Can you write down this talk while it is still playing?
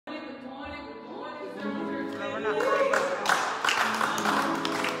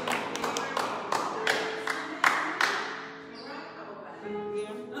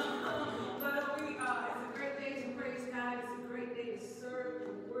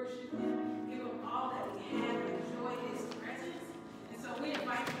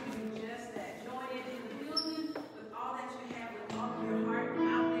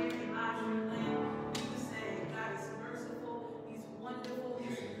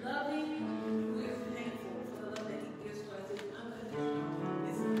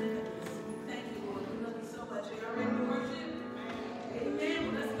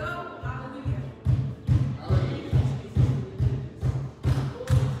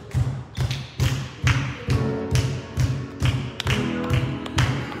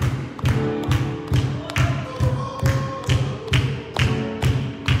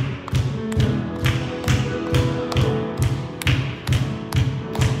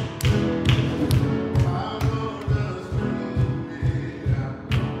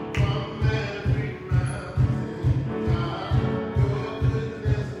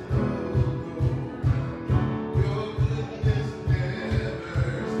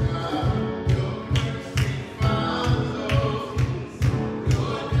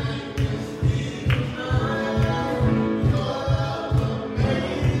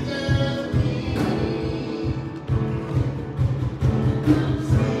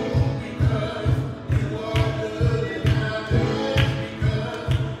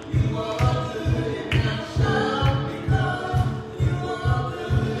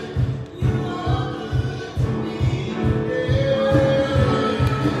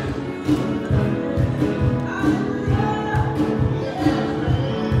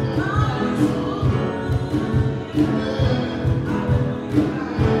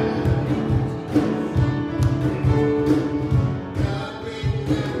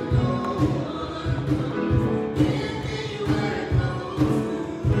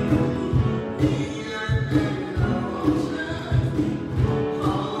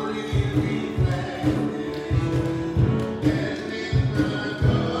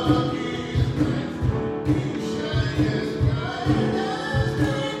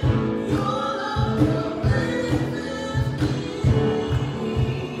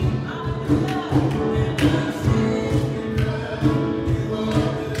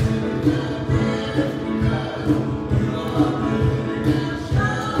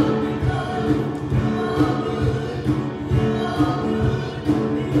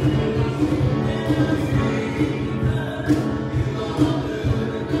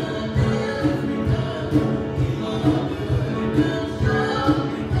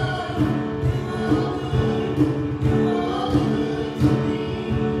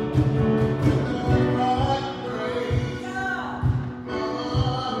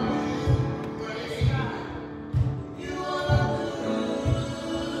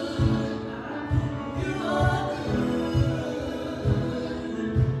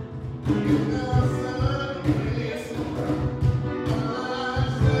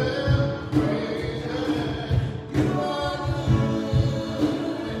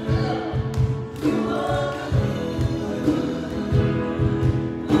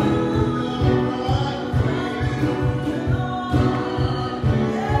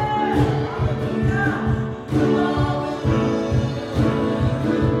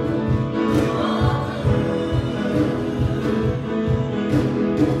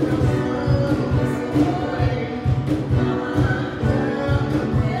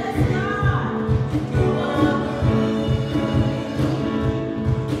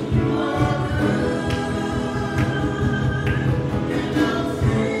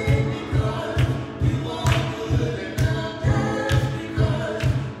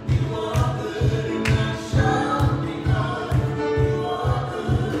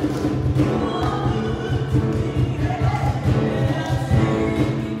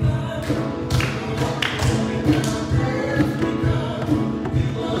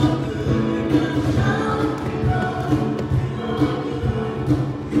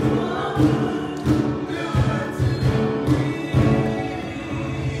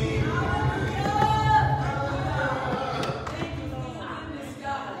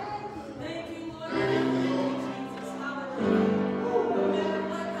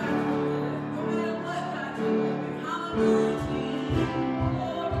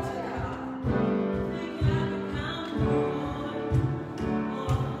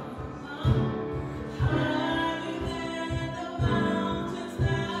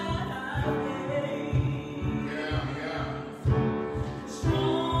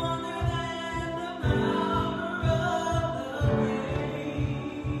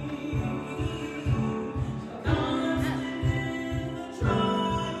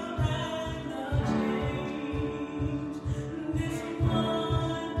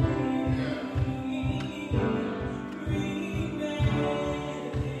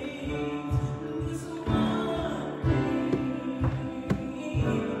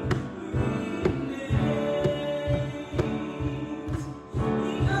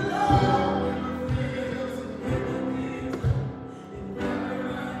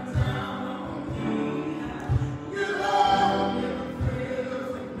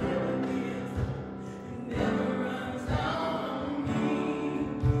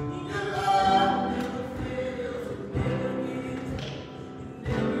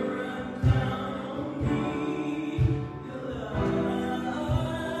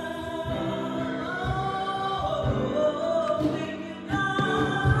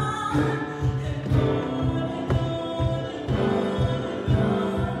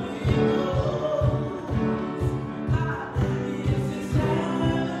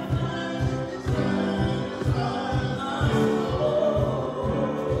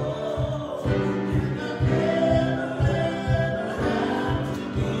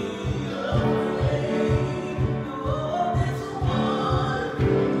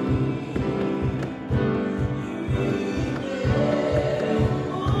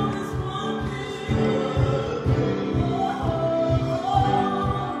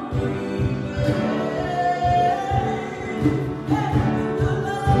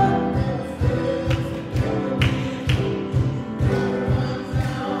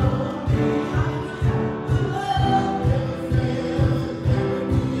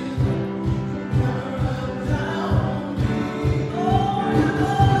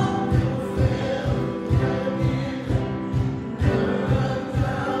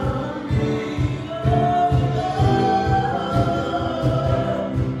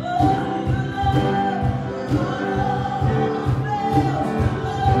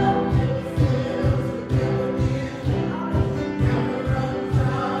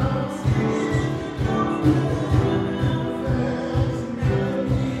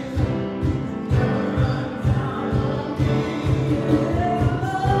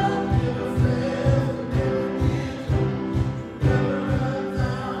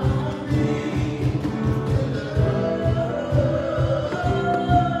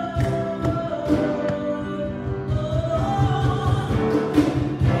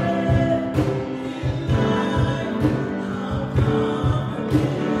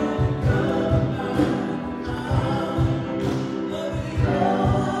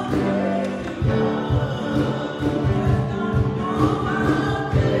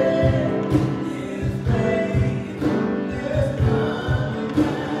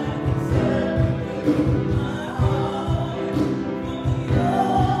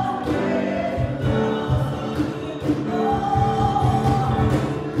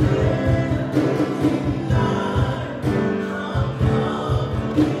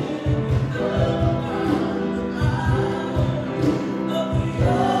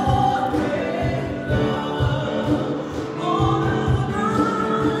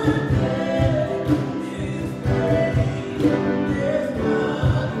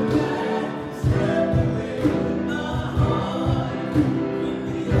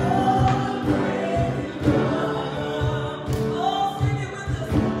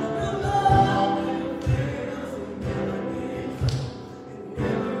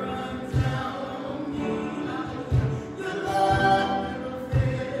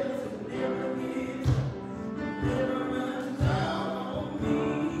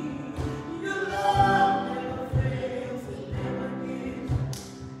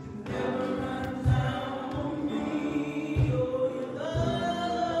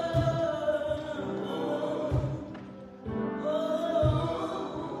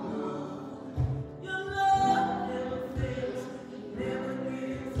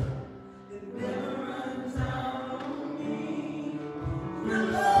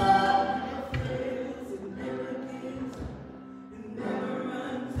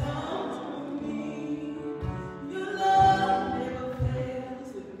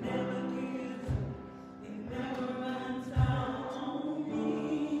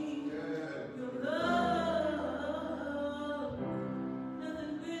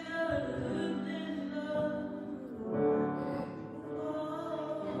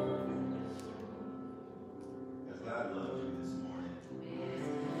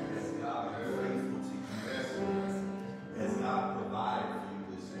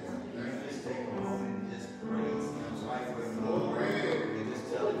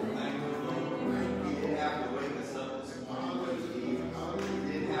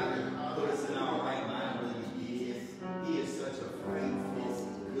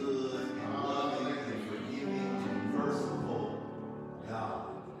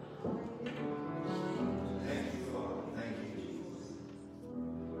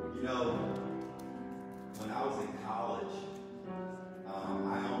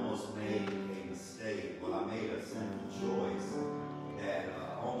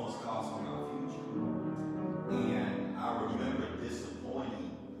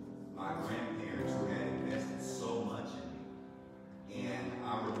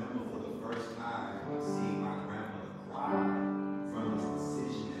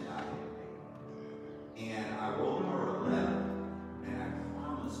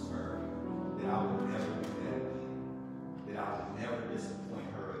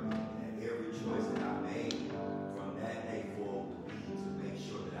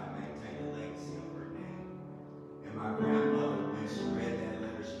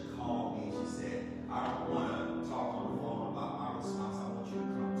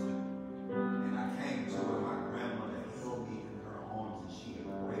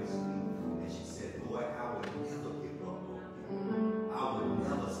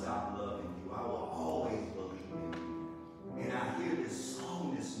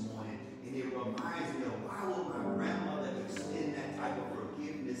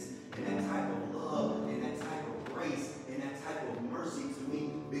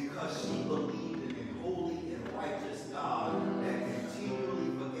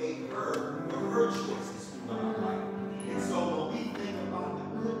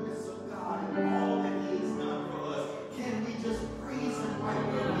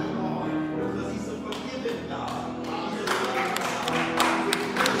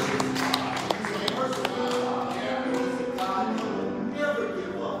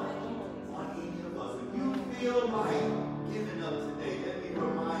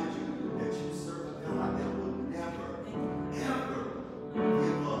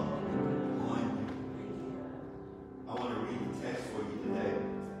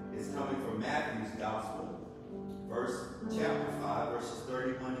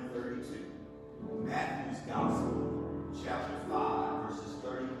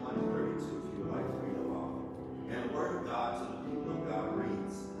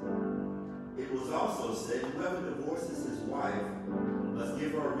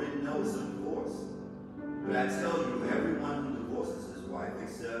But I tell you, everyone who divorces his wife,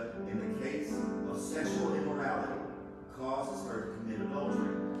 except in the case of sexual immorality, causes her to commit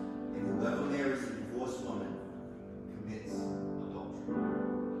adultery. And whoever marries a divorced woman commits adultery.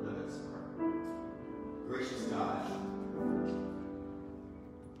 Let us pray. Gracious God,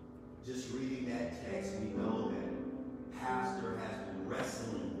 just reading that text, we know that Pastor has been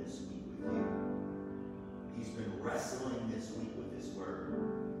wrestling this week with you. He's been wrestling this week with his word.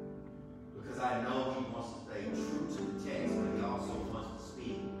 Because I know he wants to stay true to the text, but he also wants to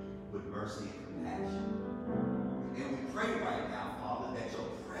speak with mercy and compassion. And we pray right now, Father, that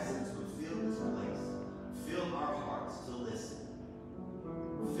your presence would fill this place, fill our hearts to listen,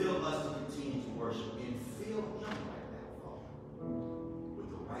 fill us to continue to worship, and fill him right now, Father, with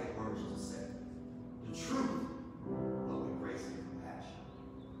the right words to say, the truth, but with grace and compassion.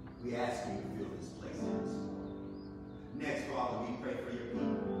 We ask you to fill this place in this morning. Next, Father, we pray for your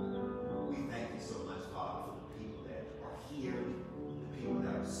people. We thank you so much, Father, for the people that are here, the people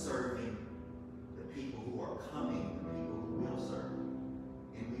that are serving, the people who are coming, the people who will serve.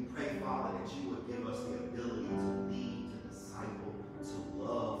 And we pray, Father, that you would give us the ability to lead, to disciple, to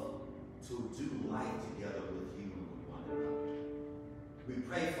love, to do life together with you and with one another. We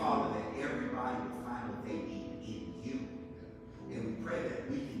pray, Father, that everybody will find what they need in you. And we pray that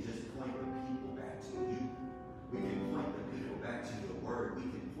we can just point the people back to you. We can point the people back to your word. We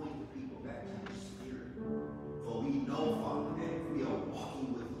can point the people back to your spirit. For we know, Father, that if we are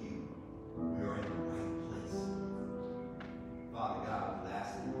walking with you, we are in the right place. Father God, we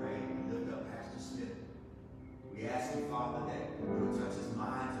lastly pray and lift up Pastor Smith. We ask you, Father, that you would touch his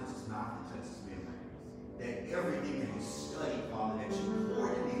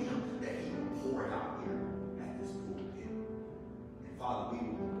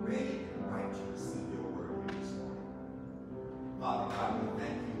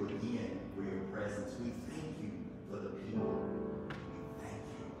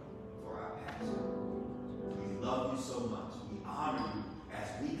so much. We honor you as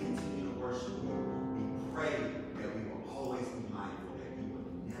we continue to worship you. We pray that we will always be mindful that you will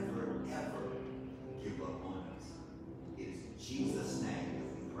never, ever give up on us. It is in Jesus' name that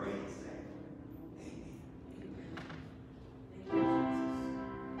we pray and say, amen. Thank you.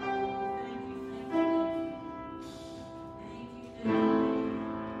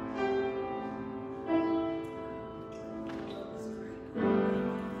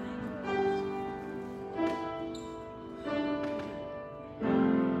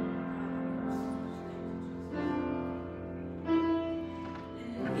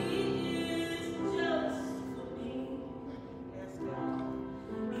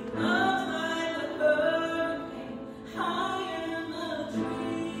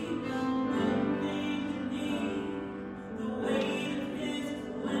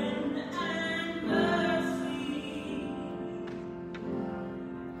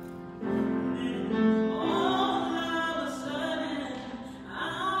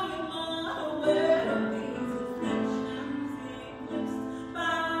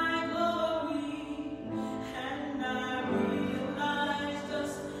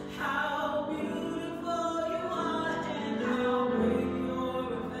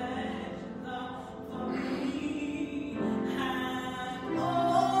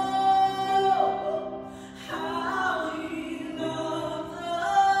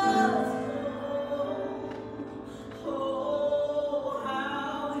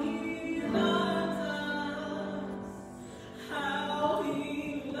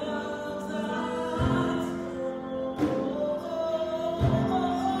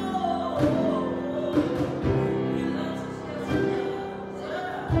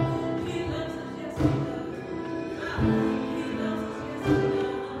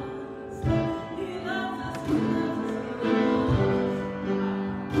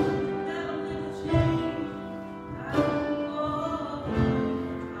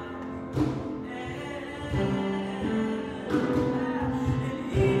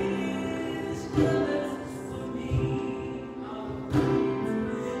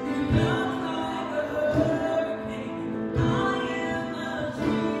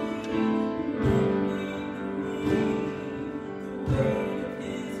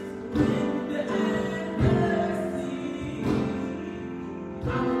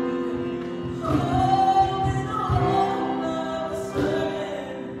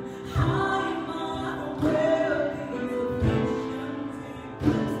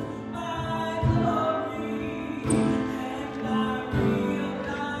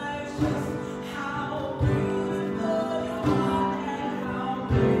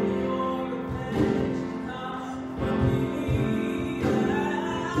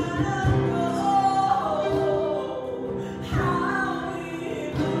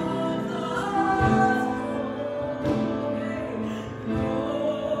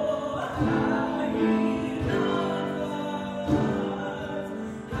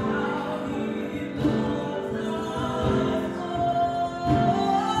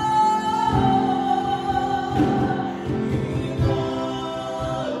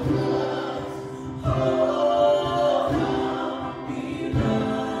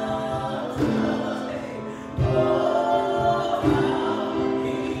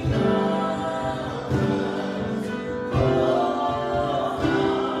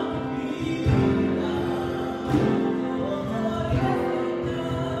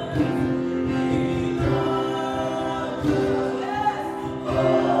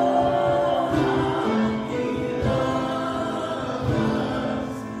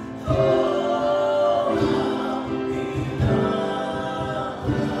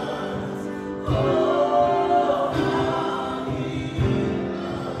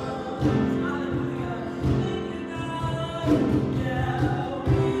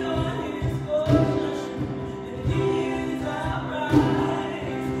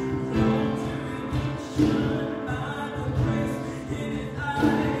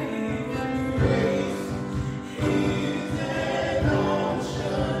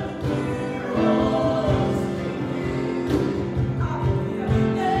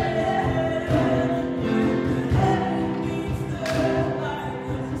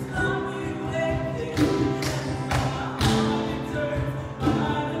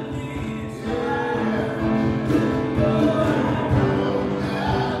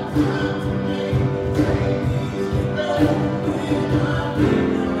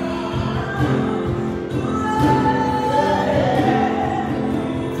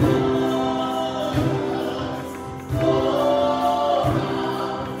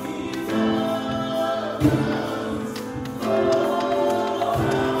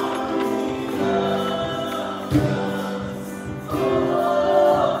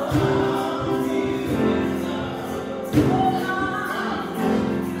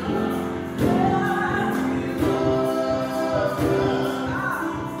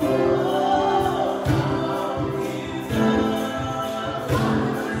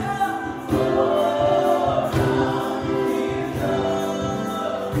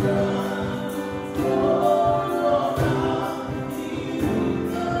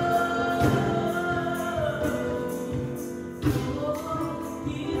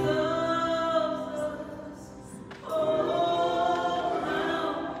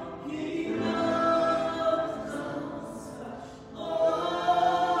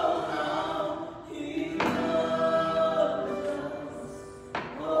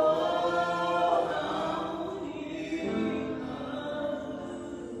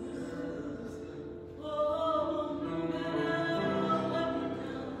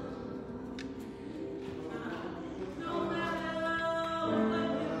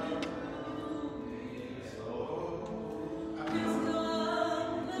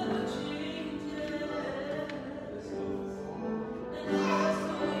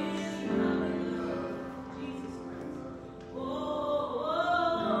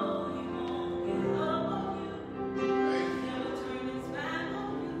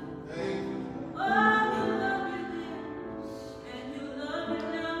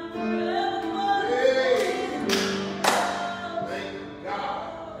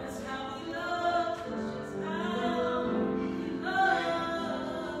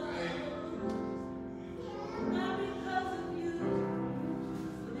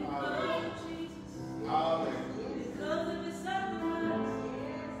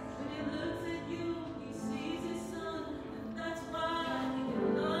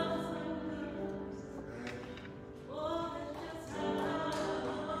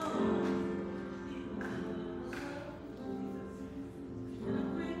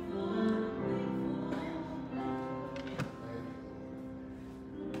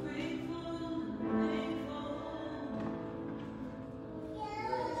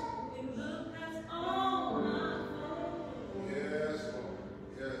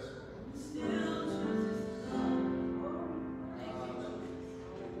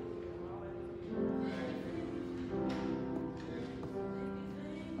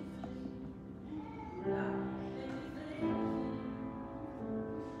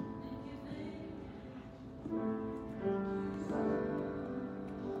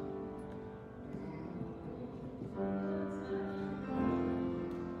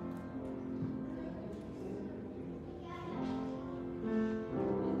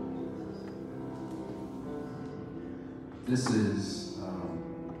 This is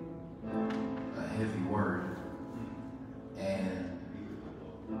a heavy word, and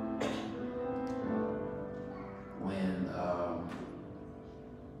when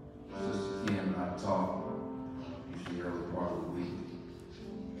Sister Kim and I talk, usually early part of the week,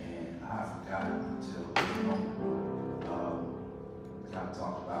 and I forgot until this moment, kind of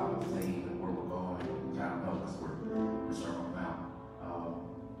talk about the theme and where we're going. We kind of know because we're circling out.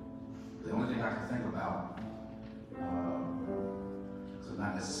 The only thing I can think about, so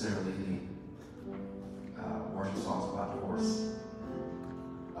not necessarily any worship songs about the horse.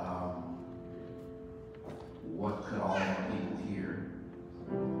 What could all our people hear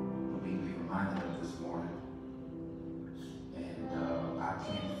we be reminded of this morning? And I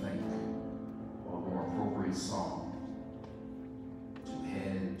can't think of a more appropriate song to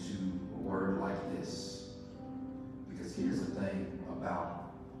head into a word like this. Because here's the thing about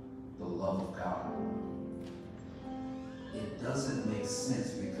the love of God. It doesn't make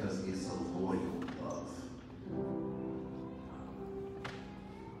sense because it's a loyal love.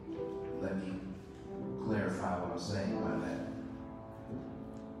 Let me clarify what I'm saying by that.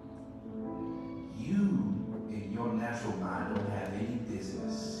 You, in your natural mind, don't have any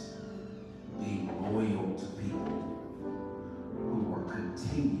business being loyal to people who are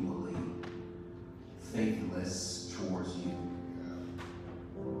continually faithless towards you.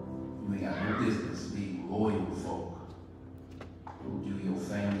 You ain't got no business being loyal to folk who do your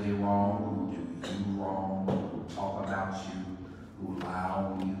family wrong, who do you wrong, who talk about you, who lie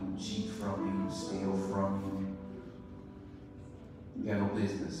on you, who cheat from you, who steal from you. You got no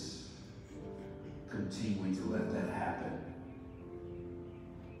business continuing to let that happen.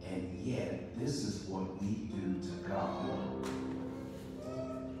 And yet, this is what we do to God.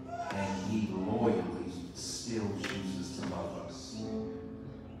 And He loyally still chooses to love us.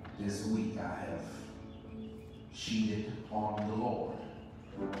 This week I have cheated on the Lord.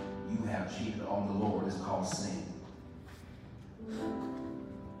 You have cheated on the Lord. It's called sin.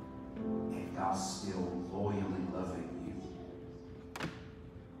 And God's still loyally loving you.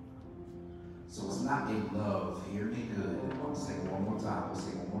 So it's not a love, hear me good. I'll say it one more time. We'll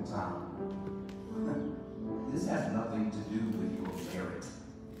say it one more time. This has nothing to do with your merit.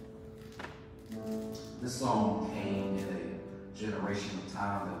 This song came in a generation of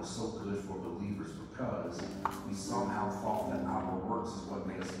time that was so good for believers because we somehow thought that our works is what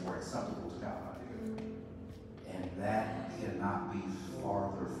made us more acceptable to God. And that cannot be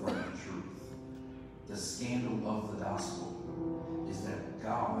farther from the truth. The scandal of the gospel is that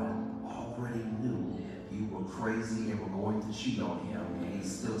God already knew you were crazy and were going to cheat on him, and he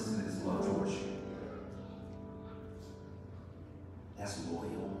still extended his love towards you. That's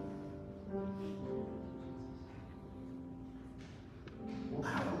loyal. What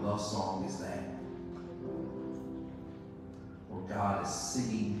kind of love song is that? Where God is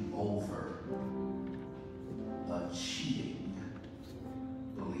singing over a cheating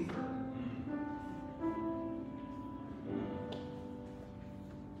believer.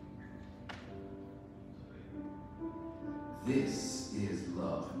 This is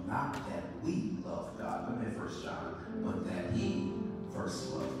love, not that we love God, come in 1 John, but that he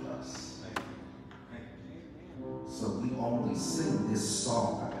first loved us. So we only sing this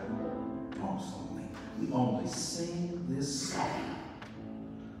song. We only sing this song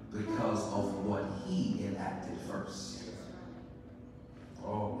because of what he enacted first.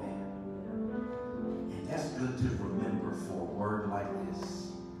 Oh man. And that's good to remember for a word like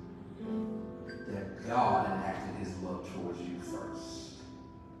this. That God enacted his love towards you first.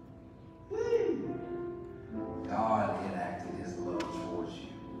 Woo! God enacted his love towards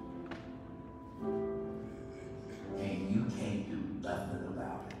you. And you can't do nothing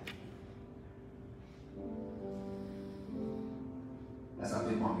about it. That's how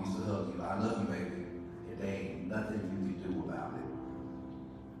Big Mom used to hug you. I love you, baby. And there ain't nothing you can do about it.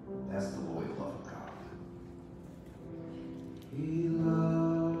 That's the loyal love of God. He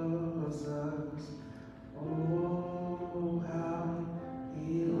loves us. Oh, how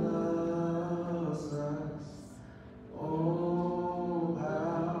he loves us. Oh,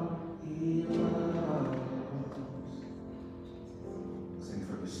 how he loves. Sing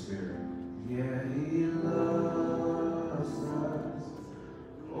from your spirit. Yeah, he loves us.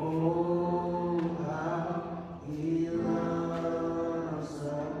 Oh, how he loves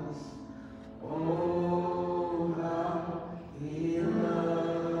us. Oh, how he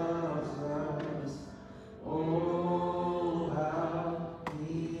loves us. Oh, how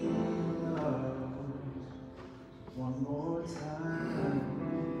he loves. One more time.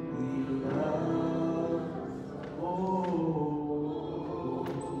 He loves. Oh,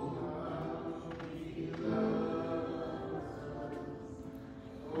 how he loves.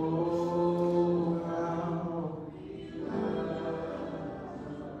 Oh, how he loves.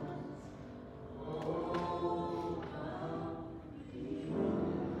 Oh, how he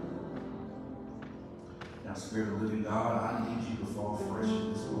loves. Now, Spirit of the living God, I need you to fall fresh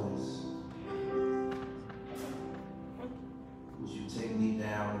in this place. Would you take me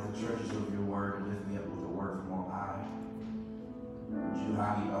down to the treasures of your word and lift me up with a word from on high? Would you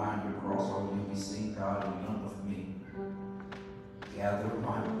hide me behind your cross, or will you be seen, God, and none of me? Gather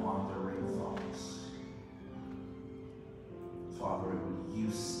my wandering thoughts. Father, would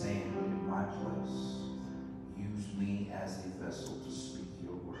you stand in my place? Use me as a vessel to speak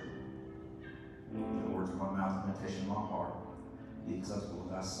your word. The words of my mouth, the meditation of my heart, be acceptable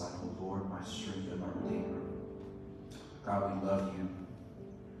in thy sight, O Lord, my strength and my redeemer. God, we love you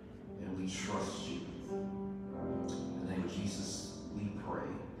and we trust you. In the name of Jesus, we pray.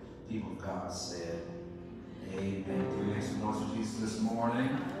 People of God said, amen. Can we make some noise for Jesus this morning?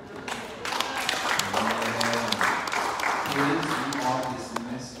 Amen. Kids, you are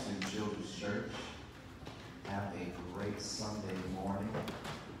dismissed to Children's Church. Have a great Sunday morning.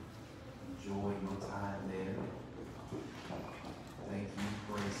 Enjoy your time there. Thank you,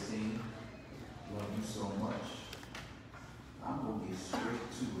 praise team. Love you so much. I'm going to get straight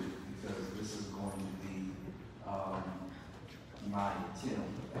to it because this is going to be my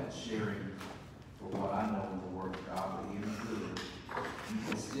attempt at sharing for what I know in the Word of God, but here's good. You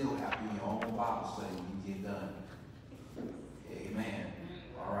can still have your own Bible study when you get done. Amen.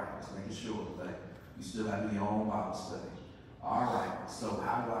 All right, just making sure that you still have your own Bible study. All right, so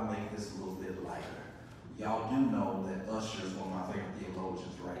how do I make this a little bit lighter? Y'all do know that Usher is one of my favorite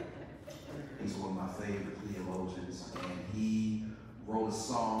theologians, right? He's one of my favorite theologians, and he wrote a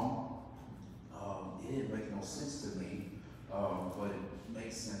song. It didn't make no sense to me, but it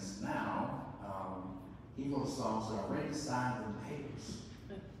makes sense now. He wrote a song, so I read the sign in the papers.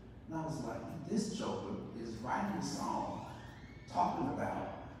 And I was like, this joker is writing a song talking about,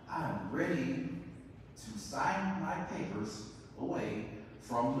 I'm ready to sign my papers away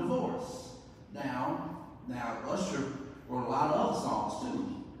from divorce. Now Usher wrote a lot of other songs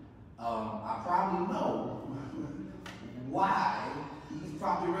too. I probably know why he's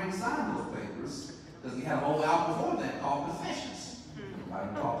probably ready to sign those papers, because he had a whole album before that called Confessions.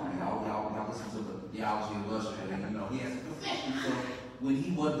 Y'all listen to the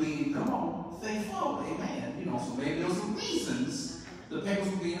being, come on, faithful, amen. You know, so maybe there were some reasons the papers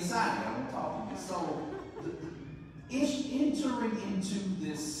were being signed. I won't talk to you. So, entering into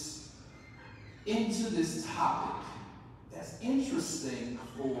this topic, that's interesting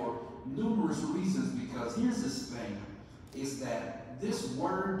for numerous reasons, because here's this thing, is that this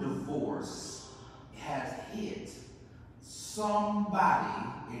word divorce has hit somebody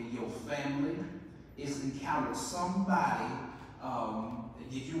in your family. It's encountered somebody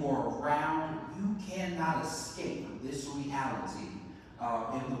that you are around. You cannot escape this reality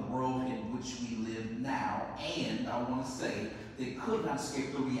in the world in which we live now. And I want to say they could not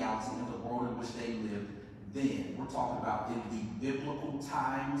escape the reality in the world in which they lived then. We're talking about in the biblical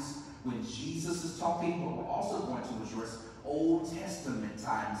times when Jesus is talking, but we're also going to address Old Testament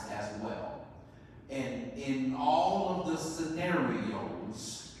times as well. And in all of the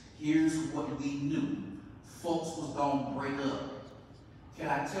scenarios, here's what we knew. Folks was going to break up. Can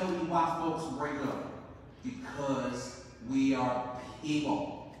I tell you why folks break up? Because we are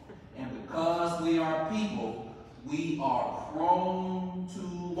people. And because we are people, we are prone to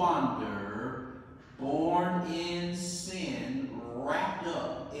wander, born in sin, wrapped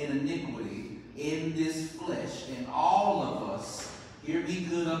up in iniquity, in this flesh. And all of us, hear me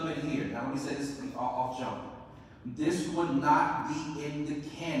good up in here. Now let me say this off jump. This would not be in the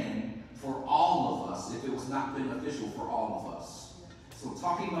canon for all of us if it was not beneficial for all of us. So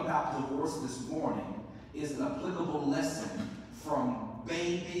talking about divorce this morning is an applicable lesson from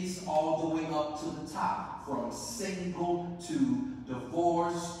babies all the way up to the top, from single to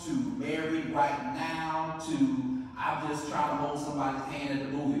divorced to married right now to I'm just trying to hold somebody's hand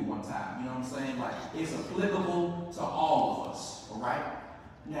at the movie one time. You know what I'm saying? Like, it's applicable to all of us, all right?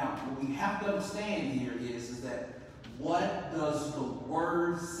 Now, what we have to understand here is that what does the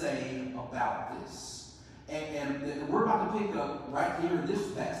word say about this? And we're about to pick up right here in this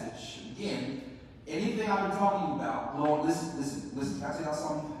passage. Again, anything I've been talking about, Lord, listen. Can I tell y'all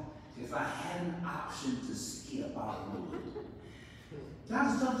something? If I had an option to skip, I would. Can I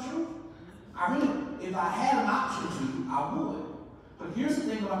just tell the truth? I really, if I had an option to, I would. But here's the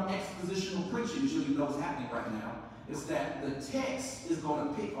thing about expositional preaching, you know what's happening right now, is that the text is going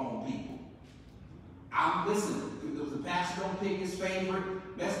to pick on people. Listen, if the pastor don't pick his favorite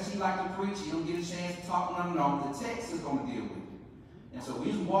message he like to preach, he don't get a chance to talk to them. No, the text is going to deal with it. And so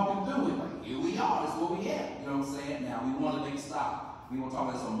we're just walking through it, like, here we are, this is what we have. You know what I'm saying? Now, we want to make a stop. We want to talk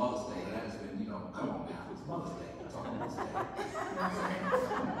about this on Mother's Day. That has been, come on now, it's Mother's Day. We're talking Mother's Day. You know what I'm saying?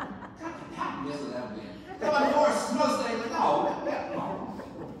 How messed would that have been? Somebody divorced Mother's Day, like, no.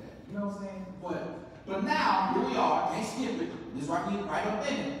 You know what I'm saying? But now, here we are, can't skip it. It's right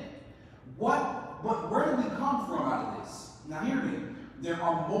up in it. Where do we come from out of this? Now, hear me. There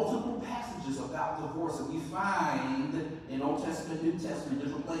are multiple passages about divorce that we find in Old Testament, New Testament,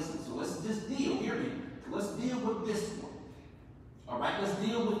 different places. So let's just hear me. Let's deal with this one. All right, let's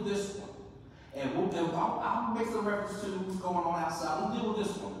deal with this one. And I'll make some reference to what's going on outside. We'll deal with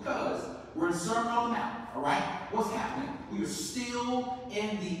this one because we're in Sermon on the Mount. All right, what's happening? We are still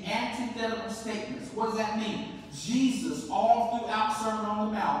in the antithetical statements. What does that mean? Jesus, all throughout Sermon on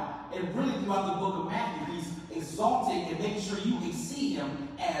the Mount, and really throughout the book of Matthew, he's exalting and making sure you can see him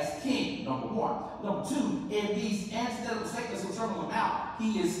as king, number one. Number two, in these antithetical statements of Sermon on the Mount,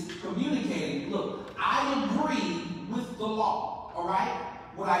 he is communicating, look, I agree with the law, all right?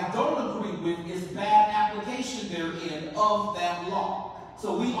 What I don't agree with is bad application therein of that law.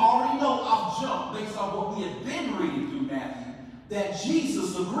 So we already know off jump, based on what we have been reading through Matthew, that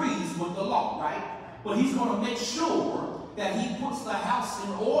Jesus agrees with the law, right? But he's going to make sure that he puts the house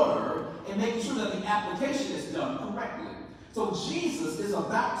in order and making sure that the application is done correctly. So Jesus is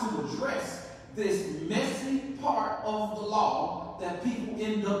about to address this messy part of the law that people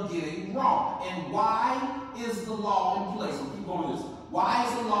end up getting wrong. And why is the law in place? We'll keep going with this. Why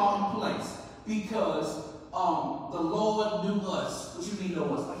is the law in place? Because the Lord knew us. What you mean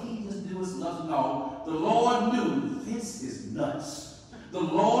know us? Like he just knew us nuts? No. The Lord knew this is nuts. The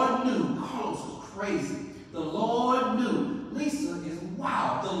Lord knew Carlos was crazy. The Lord knew Lisa is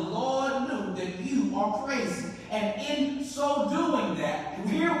wild. The Lord knew that you are crazy. And in so doing that,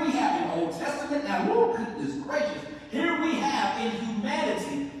 here we have in Old Testament, now, oh, goodness gracious, here we have in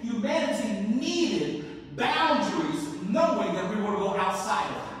humanity needed boundaries knowing that we were going to go outside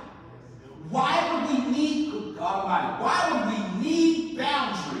of them. Why would we need, good God Almighty, why would we need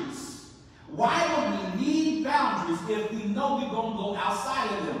boundaries? Why would we need boundaries if we know we're going to go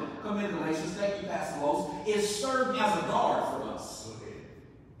outside of them? Come in, Galatians. Thank you, Pastor Lowe's. It served as a guard for us.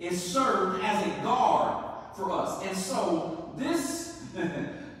 It served as a guard for us. And so this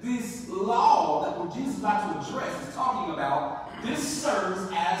law that Jesus is about to address is talking about This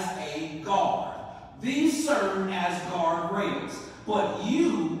serves as a guard. These serve as guardrails. But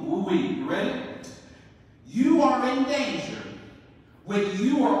you ready? You are in danger when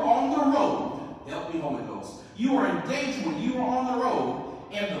you are on the road. Help me, Holy Ghost. You are in danger when you are on the road,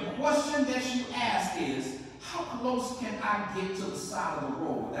 and the question that you ask is, how close can I get to the side of the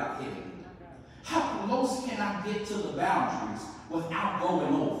road without hitting it? How close can I get to the boundaries without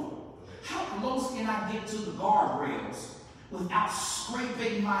going over? How close can I get to the guardrails without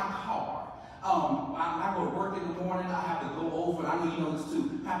scraping my car? I go to work in the morning, I have to go over, I know you know this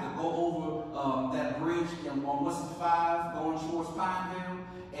too, I have to go over that bridge on Western 5 going towards Pineville,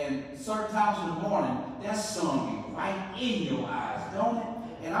 and certain times in the morning, that sun be right in your eyes, don't it?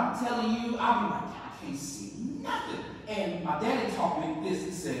 And I'm telling you, I'll be like, I can't see nothing. And my daddy taught me this,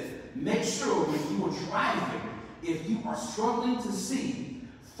 he said, make sure when you are driving, if you are struggling to see,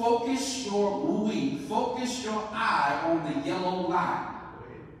 focus your eye on the yellow line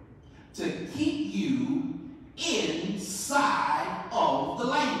to keep you inside of the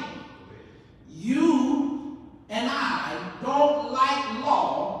lane. You and I don't like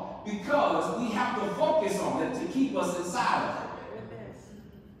law because we have to focus on it to keep us inside of it.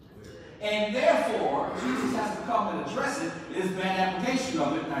 And therefore, Jesus has to come and address it. It's bad application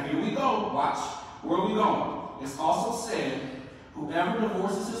of it. Now here we go. Watch. Where are we going? It's also said, whoever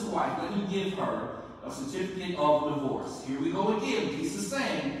divorces his wife, let him give her a certificate of divorce. Here we go again. Jesus is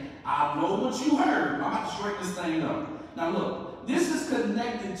saying, I know what you heard. I'm about to straighten this thing up. Now look, this is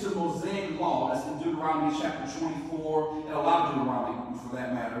connected to Mosaic law. That's in Deuteronomy chapter 24, and a lot of Deuteronomy for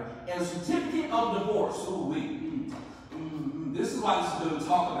that matter. And a certificate of divorce. This is why this is good to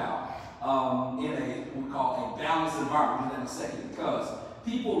talk about in a, what we call a balanced environment in a second. Because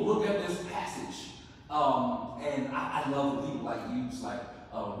people look at this passage, and I love when people like use like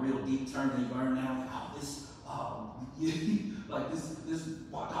a real deep term they learn now. Like, oh, this, like this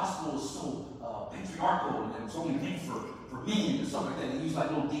gospel is so patriarchal and it's only meant for men and stuff like that. They use like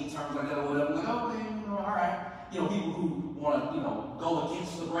little deep terms like that or whatever. Like, okay, all right. People who want to, go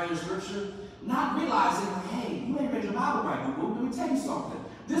against the grain of scripture, not realizing, hey, you ain't read your Bible right. But let me tell you something.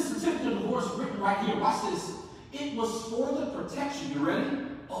 This certificate of divorce is written right here. Watch this. It was for the protection, you ready,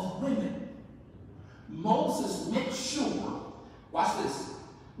 of women. Moses made sure, watch this.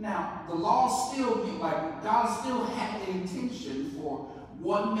 Now, the law still, God still had the intention for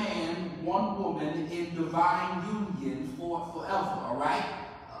one man, one woman in divine union for forever, all right?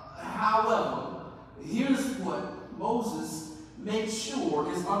 However, here's what Moses made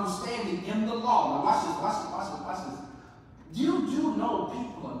sure is understanding in the law. Now, watch this. You do know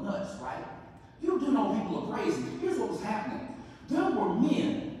people are nuts, right? You do know people are crazy. Here's what was happening. There were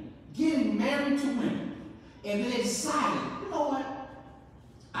men getting married to women, and they decided, you know what?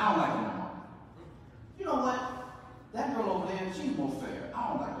 I don't like her no more. You know what? That girl over there, she's more fair. I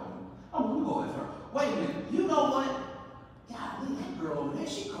don't like her. I'm going to go with her. Wait a minute. You know what? Golly, that girl over there,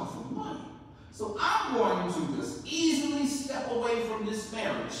 she comes from money. So I'm going to just easily step away from this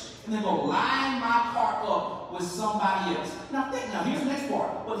marriage and then go line my part up with somebody else. Now here's the next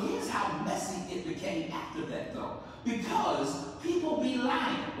part. But here's how messy it became after that, though. Because people be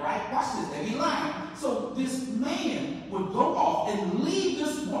lying, right? Watch this, they be lying. So this man would go off and leave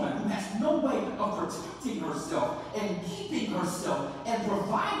this woman who has no way of protecting herself and keeping herself and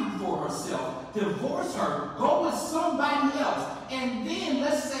providing for herself, divorce her, go with somebody else, and then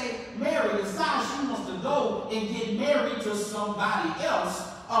let's say Mary decides she wants to go and get married to somebody else,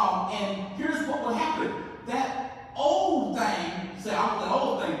 and here's what would happen. That old thing, say, I want that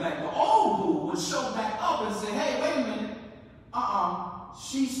old thing back, the old boo would show back up and say, hey, wait a minute,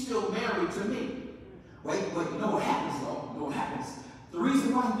 she's still married to me. Wait, you know what happens though? You know what happens? The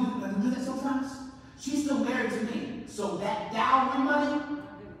reason why you do that sometimes, she's still married to me. So that dowry money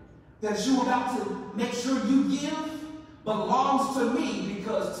that you're about to make sure you give belongs to me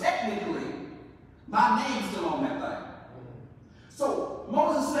because technically my name's still on that thing. So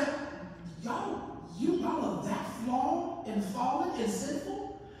Moses said, y'all are that flawed and fallen and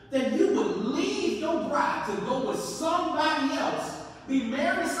sinful that you would leave your bride to go with somebody else, be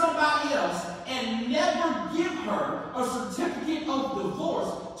married to somebody else, and never give her a certificate of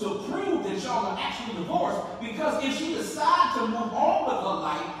divorce to prove that y'all are actually divorced, because if she decides to move on with her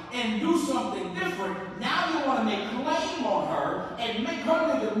life and do something different, now you want to make claim on her and make her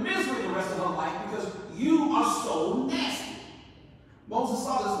live in misery the rest of her life because you are so nasty. Moses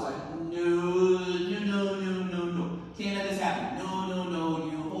saw this like, no. Can't let this happen. No,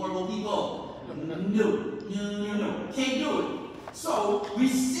 you horrible people. No. Can't do it. So we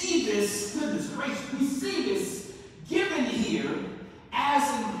see this, goodness gracious, we see this given here as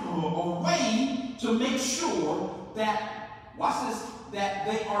a way to make sure that watch this, that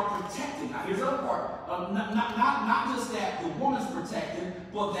they are protected. Now here's the other part. Not just that the woman's protected,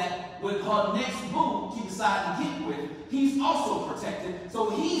 but that with her next boo she decided to get with, he's also protected, so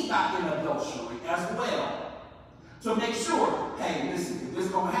he's not in adultery as well. To make sure, hey, listen, if this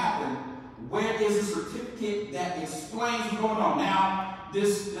is going to happen, where is the certificate that explains what's going on? Now,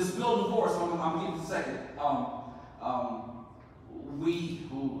 this bill of divorce, I'm getting to a second. I'm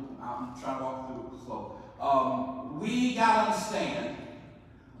trying to walk through it slow. We got to understand,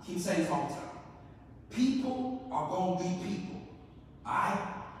 I keep saying this all the time, people are going to be people. All right?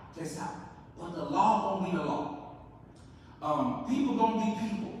 Check this out. But the law going to be the law. People going to be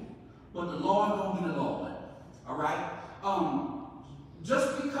people, but the Lord going to be the Lord. All right?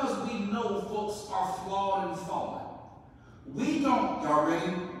 Just because we know folks are flawed and fallen, we don't, y'all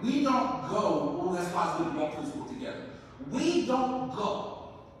ready? We don't go, oh, that's why we walk through this book together. We don't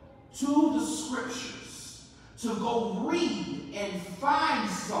go to the scriptures to go read and find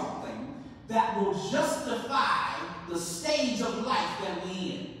something that will justify the stage of life that we're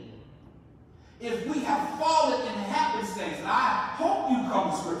in. If we have fallen in happenstance, and I hope you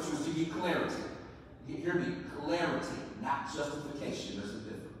come to scriptures to get clarity. Hear me, clarity, not justification. There's a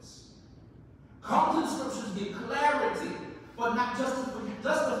difference. Come to the scriptures to get clarity, but not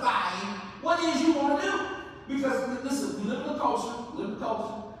justifying what it is you want to do. Because, listen, we live in a culture,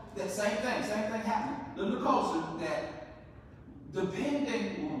 that same thing happening. We live in a culture that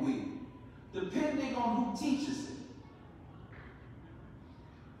depending on who teaches it,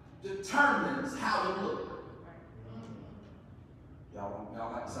 determines how it looks. Y'all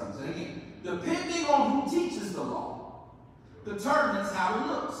like the sermon. Say it again. Depending on who teaches the law, determines how it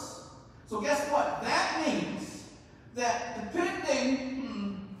looks. So guess what? That means that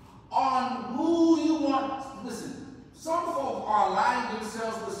depending on who you want, listen, some folk are aligning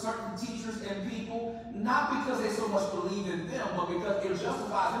themselves with certain teachers and people, not because they so much believe in them, but because it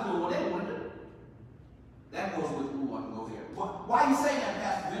justifies them doing what they want to do. That goes with who I can go here. Why are you saying that,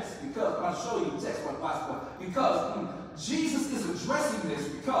 Pastor Vince? Because I'll show you the text. Because Jesus is addressing this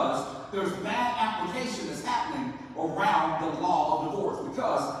because there's bad application that's happening around the law of divorce.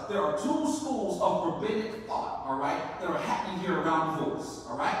 Because there are two schools of rabbinic thought, all right, that are happening here around divorce,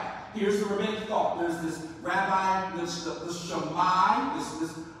 all right? Here's the rabbinic thought. There's this rabbi, the Shammai,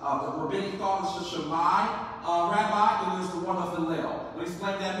 the rabbinic thought is the Shammai rabbi, and there's the one of Hillel. Let me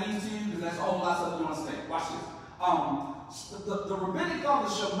explain what that means to you, because that's a whole lot of stuff you understand. Watch this. The rabbinic thought of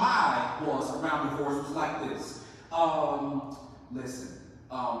the Shammai was around divorce was like this. Listen,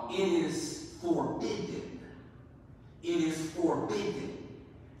 it is forbidden. It is forbidden.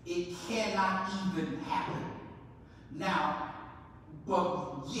 It cannot even happen. Now,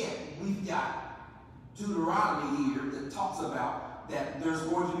 but yet we've got Deuteronomy here that talks about that there's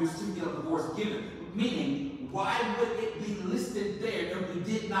going to be a certificate of divorce given. Meaning, why would it be listed there if we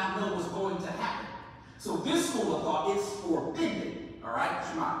did not know what's going to happen? So this school of thought, it's forbidden. All right,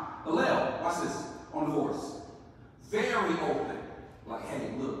 Shema. Hillel, watch this, on divorce. Very open. Like,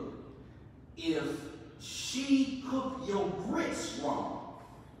 hey, look, if she cooked your grits wrong,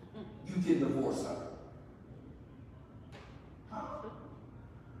 you can divorce her. Huh?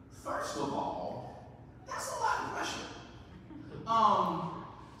 First of all, that's a lot of pressure.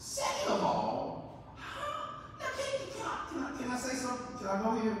 Second of all, now can I say something? Can I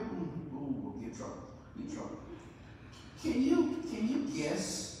go here? We'll get in trouble. Can you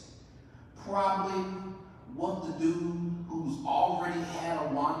guess probably what the dude who's already had a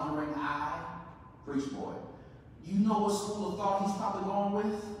wandering eye, preach boy, you know what school of thought he's probably going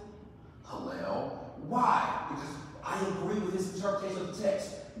with? Hillel. Why? Because I agree with his interpretation of the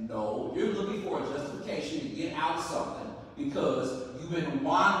text. No, you're looking for a justification to get out of something because you've been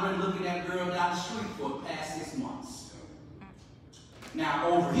wandering looking at that girl down the street for the past 6 months. Now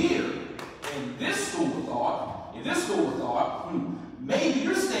over here, in this school of thought, maybe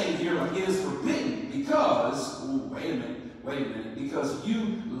you're staying here like it is forbidden because, wait a minute, because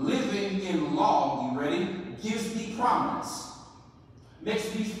you living in law, you ready, gives me prominence, makes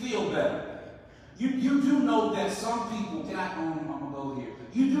me feel better. You do know that some people, I'm going to go here.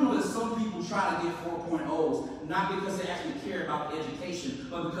 You do know that some people try to get 4.0s, not because they actually care about the education,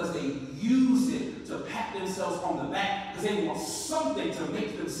 but because they use it to pat themselves on the back, because they want something to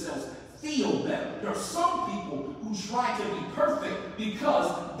make themselves feel better. There are some people who try to be perfect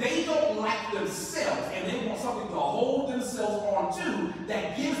because they don't like themselves, and they want something to hold themselves on to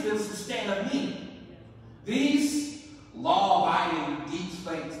that gives them some stand-up meaning. These law-abiding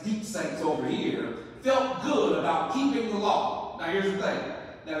deep saints over here felt good about keeping the law. Now here's the thing.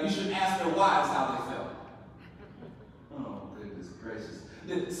 Now you should ask their wives how they felt. Oh, goodness gracious.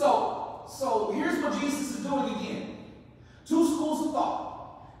 So here's what Jesus is doing again. Two schools of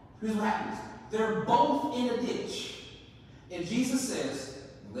thought. Here's what happens. They're both in a ditch. And Jesus says,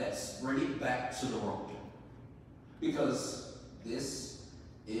 let's bring it back to the road. Because this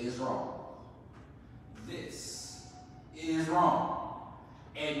is wrong. This is wrong.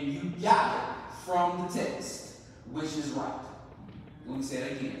 And you got it from the text, which is right. Let me say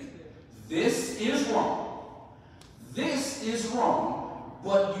that again. This is wrong. This is wrong.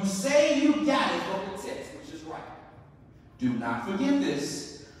 But you say you got it from the text, which is right. Do not forget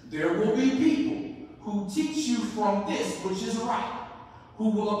this. There will be people who teach you from this, which is right, who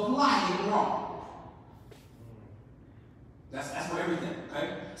will apply it wrong. That's for everything,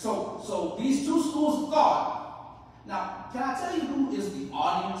 okay? So these two schools of thought. Now, can I tell you who is the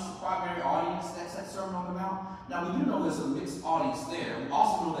audience, the primary audience that's that Sermon on the Mount? Now, we do know there's a mixed audience there. We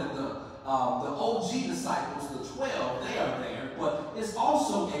also know that the OG disciples, the 12, they are there, but it's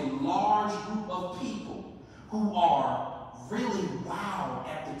also a large group of people who are really wowed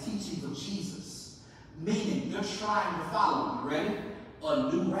at the teachings of Jesus, meaning they're trying to follow him. Ready?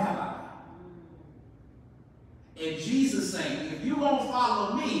 A new rabbi. And Jesus saying, if you don't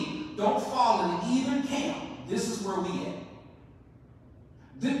follow me, don't fall in either camp. This is where we at.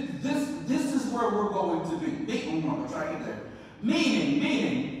 This is where we're going to be. I'm going to try to get there.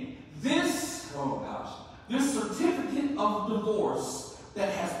 Meaning, this, oh gosh, this certificate of divorce that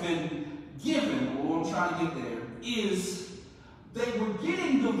has been given, what I'm trying to get there, is they were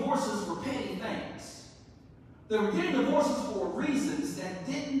getting divorces for petty things. They were getting divorces for reasons that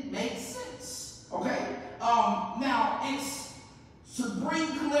didn't make sense. Okay? Now, it's to bring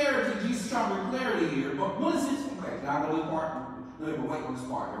clarity. Jesus is trying to bring clarity here. But what is it? Okay, now I know this part. No, but wait on this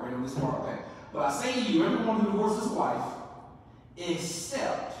part. Wait on this part. Okay. But I say to you, everyone who divorces his wife,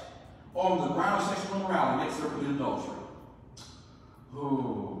 except on the ground of sexual immorality, makes her commit adultery.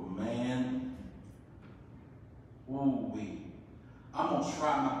 Oh, man. Ooh, wee. I'm going to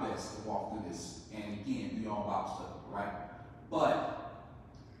try my best to walk through this. And again, do y'all Bible stuff, right? But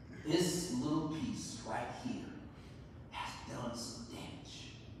this little piece right here has done some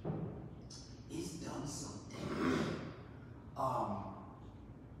damage. It's done some damage.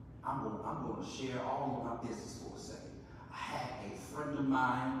 I'm going to share all of my business for a second. I had a friend of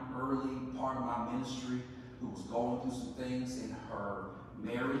mine, early part of my ministry, who was going through some things in her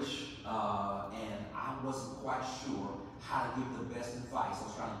marriage, and I wasn't quite sure how to give the best advice. I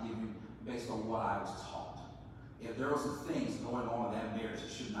was trying to give you based on what I was taught. If there were some things going on in that marriage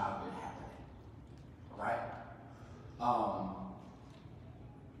that should not have been happening. All right?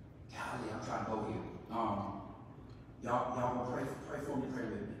 Golly, I'm trying to go here. Y'all pray for me, pray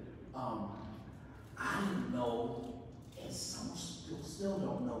with me. I didn't know, and some still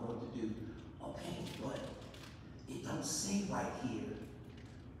don't know what to do. Okay, but it don't say right here,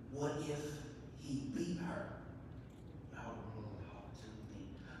 what if he beat her?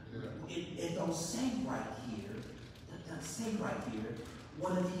 It don't say right here, it doesn't say right here,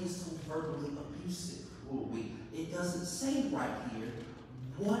 what if he is so verbally abusive? It doesn't say right here,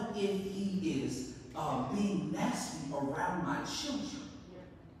 what if he is being nasty around my children?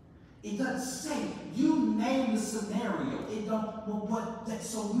 It doesn't say, you name the scenario. It don't,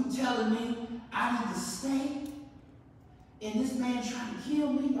 so you telling me I need to stay? And this man trying to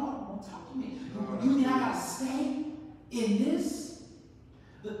kill me? Y'all don't talk to me. You mean I gotta stay in this?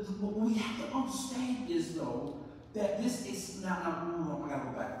 What we have to understand is, though, that this is not, I gotta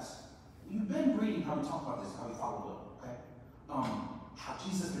go backwards. You've been reading how we talk about this, how we followed up, okay? How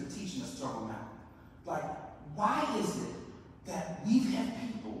Jesus has been teaching us to talk about. Like, why is it that we've had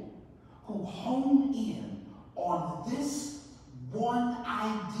people who hone in on this one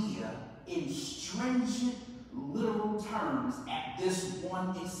idea in stringent, literal terms at this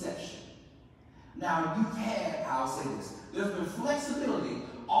one exception? Now, you've had, I'll say this, there's been flexibility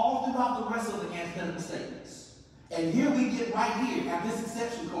all throughout the rest of the antithetical statements. And here we get right here at this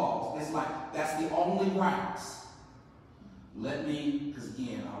exception clause. It's like, that's the only grounds. Let me, because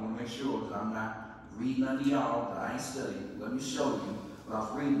again, I want to make sure that I'm not reading under y'all, that I ain't studying. Let me show you what I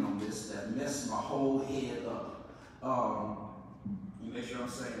was reading on this that messed my whole head up. Let me make sure I'm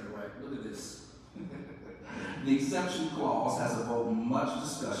saying it right. Look at this. The exception clause has evoked much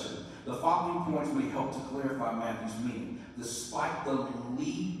discussion. The following points may help to clarify Matthew's meaning. Despite the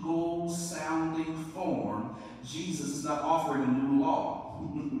legal sounding form, Jesus is not offering a new law.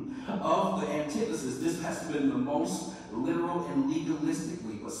 Of the antithesis, this has been the most literal and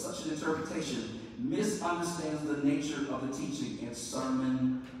legalistically, but such an interpretation misunderstands the nature of the teaching in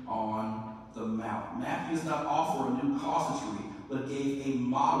Sermon on the Mount. Matthew does not offer a new casuistry, but gave a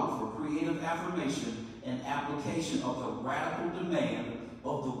model for creative affirmation and application of the radical demand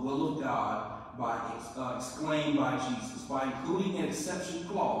of the will of God explained by Jesus. By including an exception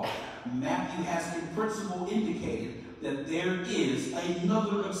clause, Matthew has in principle indicated that there is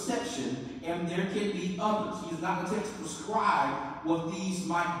another exception and there can be others. He is not attempting to prescribe what these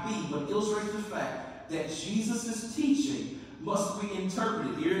might be, but illustrates the fact that Jesus' teaching must be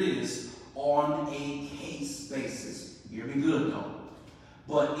interpreted, here it is, on a case basis. Hear me good though.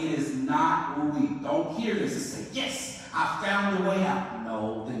 But it is not, we don't hear this and say, yes, I found the way out.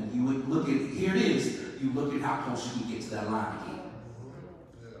 No, then you would look at, here it is, you look at how close you can get to that line again.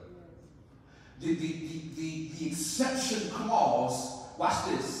 The exception clause, watch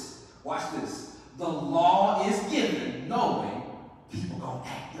this. The law is given knowing people gonna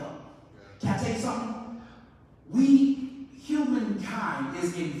act up. Can I tell you something? Humankind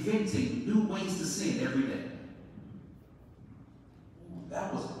is inventing new ways to sin every day.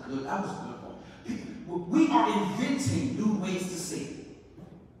 That was a good one. We are inventing new ways to sin.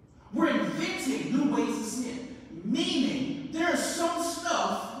 We're inventing new ways to sin. Meaning, there's some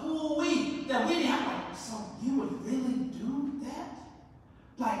stuff that we didn't have. Like, so you would really do that?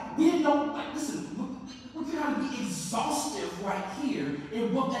 Like, we didn't know, like, listen, we're going to be exhaustive right here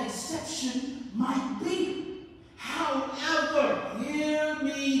in what that exception might be. However, hear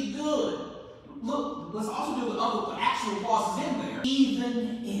me good. Look, let's also deal with other actual clauses in there.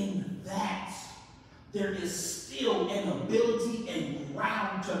 Even in that, there is still an ability and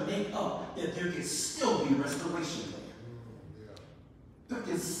ground to make up that there can still be restoration there. There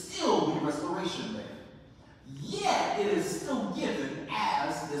can still be restoration there. Yet it is still given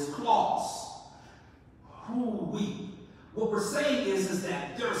as this clause. What we're saying is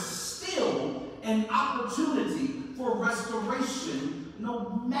that there's still an opportunity for restoration,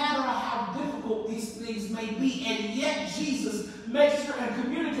 no matter how difficult these things may be. And yet Jesus makes sure and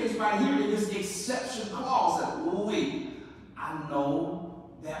communicates right here in this exception clause that, I know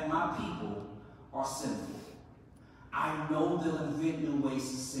that my people are sinful. I know they'll invent new ways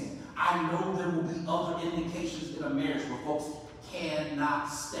to sin. I know there will be other indications in a marriage where folks cannot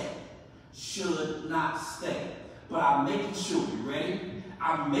stay, should not stay. But I'm making sure, you ready?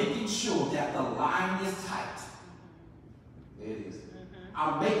 I'm making sure that the line is tight. There it is.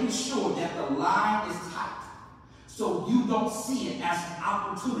 I'm making sure that the line is tight so you don't see it as an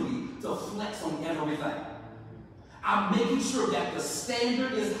opportunity to flex on everything. I'm making sure that the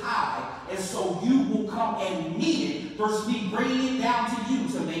standard is high, and so you will come and meet it versus me bringing it down to you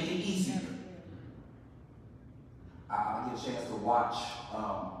to make it easier. I get a chance to watch,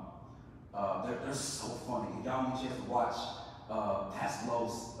 they're so funny. If y'all get a chance to watch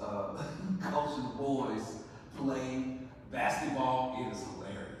Pascal's coaching the boys play basketball, it is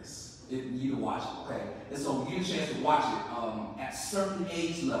hilarious. You need to watch it, okay? And so you get a chance to watch it. At certain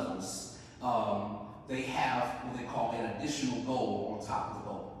age levels, they have what they call an additional goal on top of the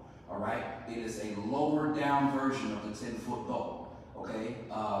goal, all right? It is a lower down version of the 10-foot goal, okay?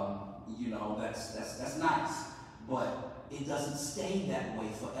 That's nice, but it doesn't stay that way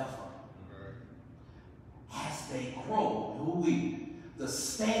forever. As they grow, the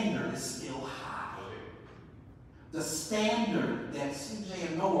standard is still high. The standard that CJ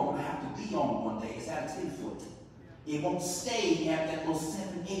and Noah are going to have to be on one day is at a 10-foot. It won't stay at that little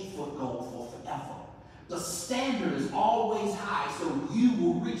 7-8-foot goal for forever. The standard is always high, so you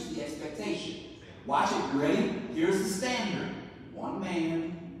will reach the expectation. Watch it, you ready? Here's the standard. One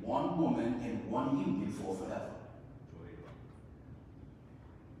man, one woman, and one union for forever.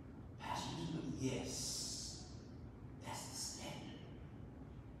 Pastor, yes, that's the standard.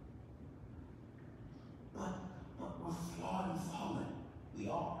 But we're flawed and fallen. We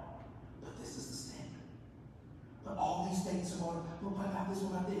are. But this is the standard. But all these things are going, what about this,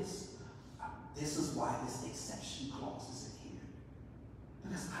 what about this? This is why this exception clause is in here.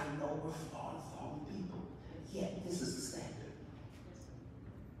 Because I know we're flawed and fallen people. Yet this is the standard.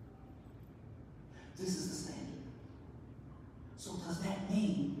 This is the standard. So does that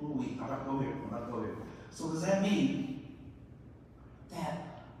mean, I'm about to go here. So does that mean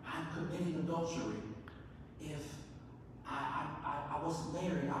that I'm committing adultery if I wasn't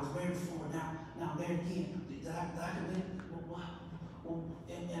married? I was married before, now I'm married again. Did I commit?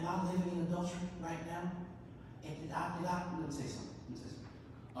 Am I living in adultery right now? And let me say something.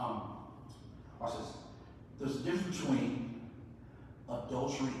 Watch this. There's a difference between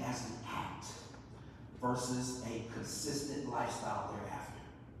adultery as an act versus a consistent lifestyle thereafter.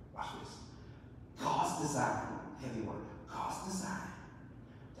 Watch this. God's design, heavy word, God's design,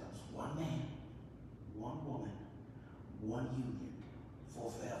 that was one man, one woman, one union for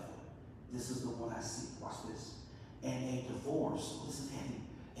forever. This is the one I see. Watch this. And a divorce, this is heavy,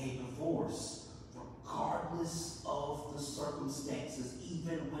 a divorce for regardless of the circumstances,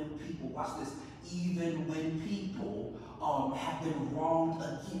 even when people, watch this, even when people have been wronged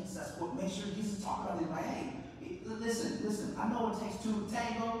against. That's what, make sure Jesus talk about it like, hey, listen, I know it takes two to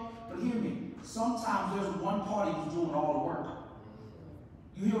tango, but hear me. Sometimes there's one party who's doing all the work.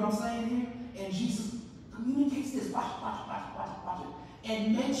 You hear what I'm saying here? And Jesus communicates this. Watch it.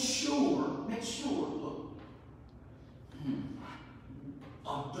 And make sure, look,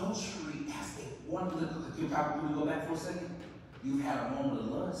 adultery has a one, can we go back for a second? You've had a moment of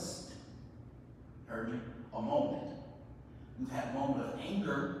lust. Heard me? A moment. You've had a moment of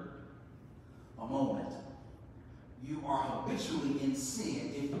anger. A moment. You are habitually in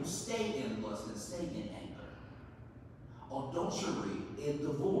sin if you stay in lust and stay in anger. Adultery and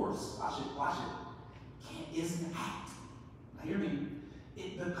divorce, watch it, is an act. Now hear me.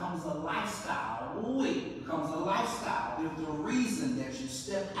 It becomes a lifestyle. It becomes a lifestyle if the reason that you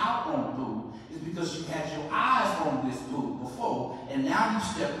stepped out on boo is because you had your eyes on this boo before, and now you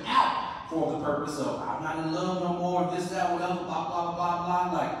stepped out for the purpose of, I'm not in love no more, this, that, whatever, blah, blah, blah,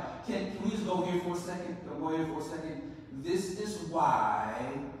 blah. Like, can we just go here for a second? This is why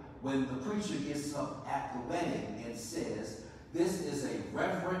when the preacher gets up at the wedding and says, this is a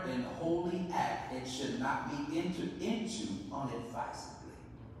reverent and holy act, it should not be entered into unadvisedly.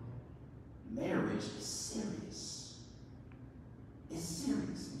 Marriage is serious. It's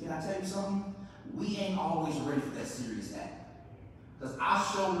serious. Can I tell you something? We ain't always ready for that serious act. Because I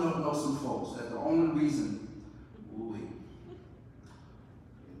sure enough know some folks that the only reason,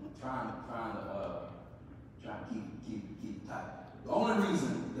 trying to keep tight. The only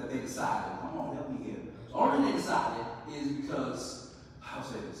reason that they decided, come on, help me here. The only reason they decided is because, I'll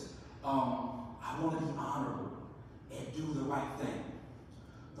say this, I want to be honorable and do the right thing.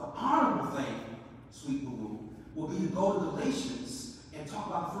 The honorable thing, sweet boo-boo, will be to go to Galatians and talk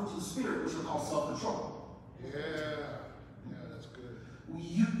about the fruits of the Spirit, which are called self-control. Yeah, that's good.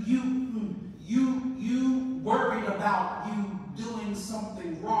 You worried about you doing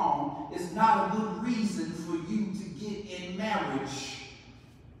something wrong is not a good reason for you to get in marriage.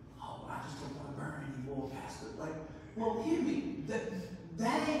 Oh, I just don't want to burn anymore, Pastor. Like, well, hear me.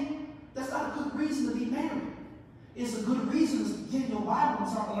 That's not a good reason to be married. It's a good reason to get in your Bible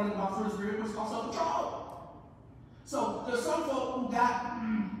and start learning about fruit of the Spirit, which is called self-control. So there's some folk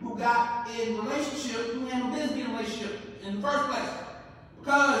who got in relationship who had no business being in a relationship in the first place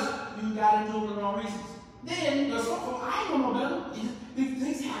because you got into it for the wrong reasons. Then there's some folk, I ain't know no better. These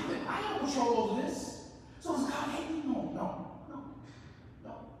things happen. I ain't no control over this. So does God hate me? No.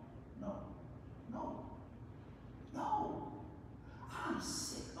 I'm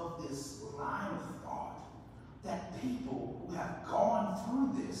sick of this line of thought that people who have gone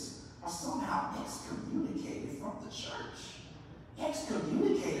through this are somehow excommunicated from the church,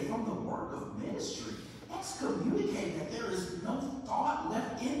 excommunicated from the work of ministry, excommunicated that there is no thought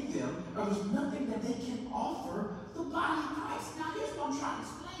left in them, or there's nothing that they can offer the body of Christ. Now here's what I'm trying to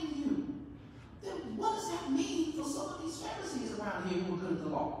explain to you. Then what does that mean for some of these Pharisees around here who are good at the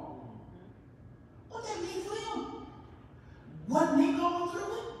law? What does that mean for them? Wasn't they going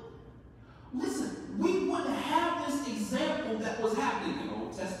through it? Listen, we wouldn't have this example that was happening in the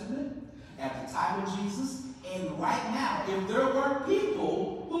Old Testament at the time of Jesus, and right now, if there were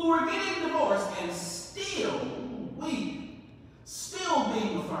people who were getting divorced and still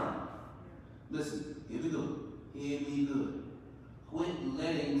being affirmed. Listen, hear me good. Quit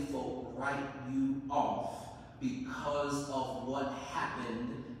letting folk write you off because of what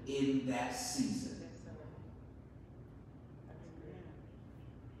happened in that season.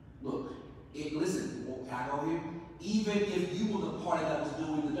 Look, listen, can I go here? Even if you were the party that was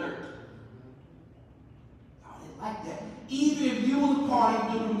doing the dirt. I didn't like that. Even if you were the party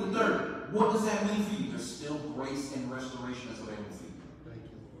doing the dirt, what does that mean for you? There's still grace and restoration that's available for you. Thank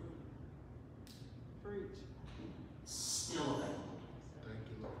you, Lord. Preach. Still available. Thank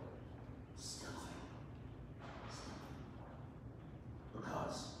you, Lord. Still available.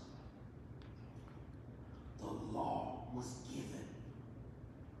 Because the law was given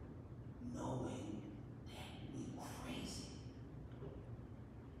knowing that we were crazy.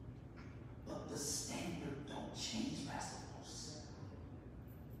 But the standard don't change, Pastor Moses.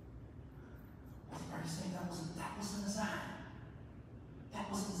 Was Bernie saying that was the design? That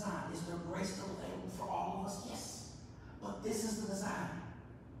was the design. Is there grace still available for all of us? Yes. But this is the design.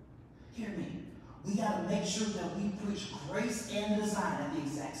 Hear me. We got to make sure that we preach grace and design at the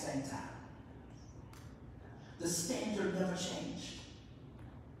exact same time. The standard never changed.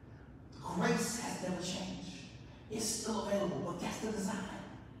 Grace has never changed. It's still available, but that's the design.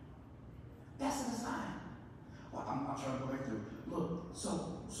 That's the design. Well, I'm trying to go back through. Look,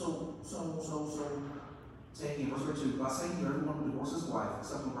 so taking, verse 32, by saying to everyone who divorces his wife,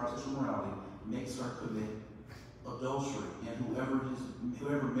 except in regard to sexual morality, makes her commit adultery. And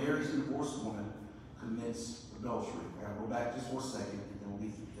whoever marries a divorced woman commits adultery. I gotta go back just for a second, and then we'll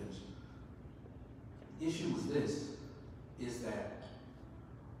be finished. The issue is this, is that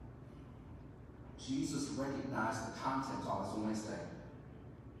Jesus recognized the context, all this on Wednesday.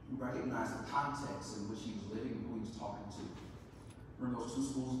 He recognized the context in which he was living and who he was talking to. Remember those two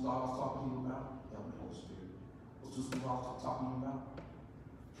schools of thought I was talking to you about? Help me, Holy Spirit. Those two schools I was talking to you about?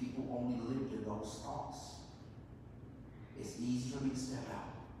 People only lived in those thoughts. It's easy for me to step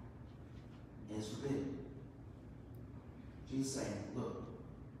out. And it's forbidden. Jesus saying, look,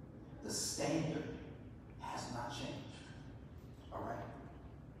 the standard has not changed. All right?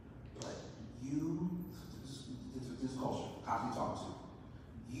 But you, this culture, how you talking to?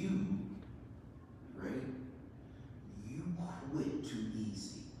 You, ready? You quit too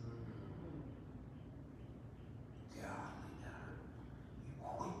easy. God, that hurt. You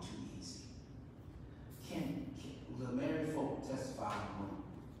quit too easy. Can the married folk testify in the room?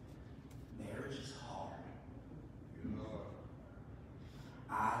 Marriage is hard.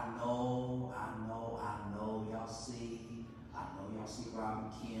 I know y'all see Rob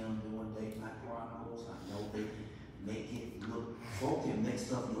and Kim doing date night chronicles. I know they make it look, folk can make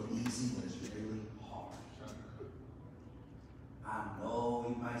stuff look easy, but it's really hard. I know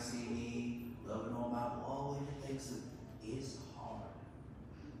you might see me loving on my boy, it takes it's hard.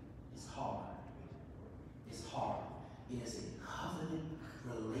 It's hard. It's hard. It is a covenant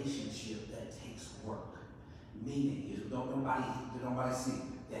relationship that takes work. Meaning, nobody see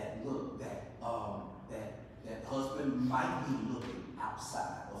that look, that husband might be looking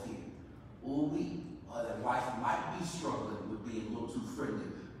outside of here. That wife might be struggling with being a little too friendly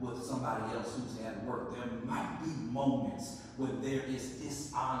with somebody else who's at work. There might be moments when there is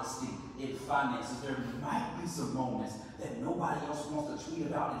dishonesty in finances. There might be some moments that nobody else wants to tweet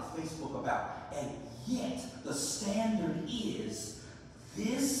about and Facebook about. And yet, the standard is,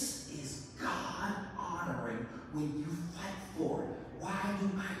 this is God honoring when you fight for it. Why do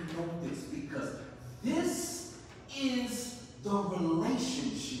I know this? Because this is the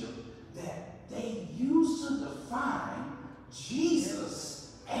relationship that they used to define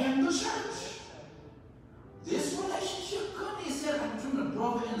Jesus and the church. This relationship couldn't, he said, like between a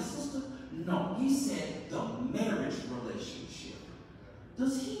brother and a sister. No, he said the marriage relationship.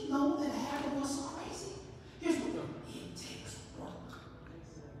 Does he know that half of us are crazy? Here's what it takes work.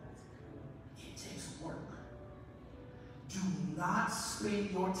 It takes work. Do not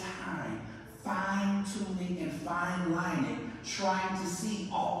spend your time fine-tuning and fine-lining, trying to see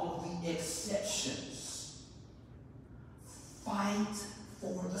all of the exceptions. Fight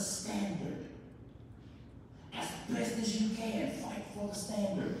for the standard. As best as you can, fight for the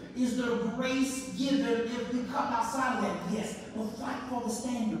standard. Is there grace given if we come outside of that? Yes. But fight for the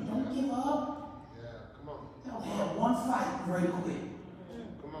standard. Don't give up. Yeah, come on. Y'all had one fight very quick.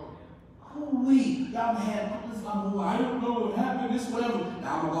 Come on. Y'all had this. I don't know what happened. This whatever.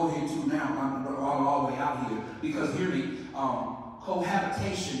 Now I'm gonna go here too. Now I'm gonna go all the way out here because hear me.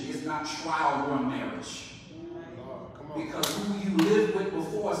 Cohabitation is not trial run marriage. Because who you lived with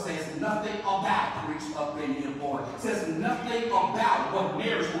before says nothing about, preach up in here, boy, says nothing about what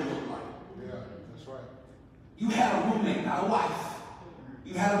marriage will look like. Yeah, that's right. You had a roommate, not a wife.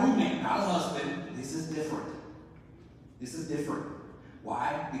 You had a roommate, not a husband. This is different. This is different.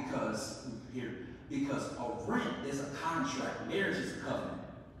 Why? Because a rent is a contract. Marriage is a covenant.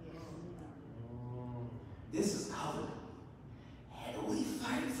 This is covenant. And we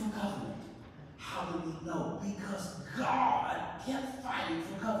fight for covenant. How do we know? Because God kept fighting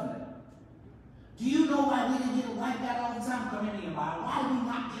for covenant. Do you know why we didn't get wiped out all the time? Come into your mind. Why did we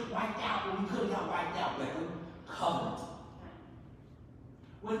not get wiped out when we could have got wiped out, Beckham? Covenant.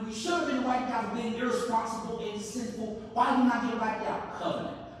 When we should have been wiped out for being irresponsible and sinful, why did we not get wiped out?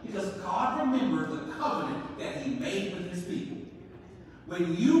 Covenant. Because God remembered the covenant that he made with his people.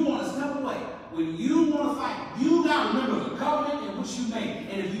 When you want to step away, when you want to fight, you got to remember the covenant in which you made.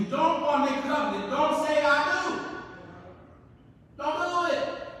 And if you don't want to make a covenant, don't say I do. Don't do it.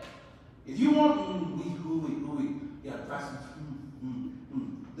 If you want, yeah, practice.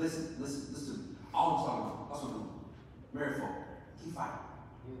 Listen. All I'm talking about, that's what I'm doing. Married folk, keep fighting.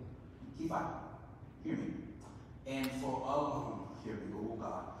 Keep fighting. Hear me. And for hear me, oh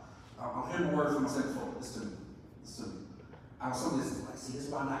God. I'm hearing the word from myself, folk. Listen to me. Some of this is like, see, this is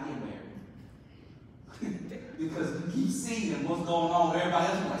why I'm not getting married. Because you keep seeing what's going on. Everybody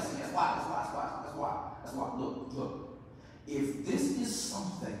else is like, see, that's why. Look. If this is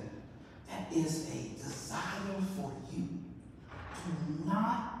something that is a desire for you, do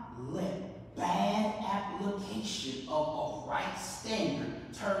not let bad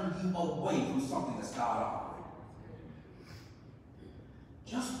turn you away from something that's God honoring.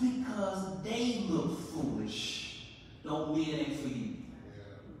 Just because they look foolish don't mean it ain't for you.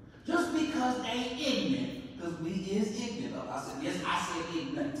 Just because they ignorant, because we is ignorant. I said, yes, I said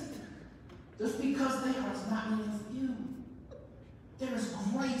ignorant. Just because they are, it's not meaning for you. There is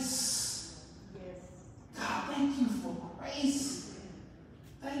grace. Yes. God, thank you for grace.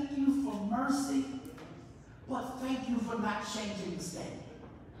 Thank you for mercy. But thank you for not changing the standard.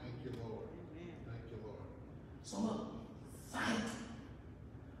 Thank you, Lord. Thank you, Lord. So look, fight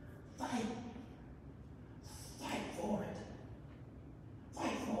for it.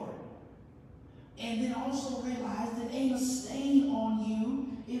 Fight for it. And then also realize that ain't a stain on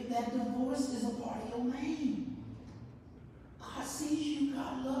you if that divorce is a part of your name. God sees you,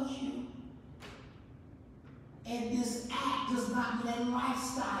 God loves you. And this act does not mean a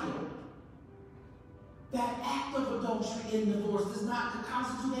lifestyle. That act of adultery in divorce does not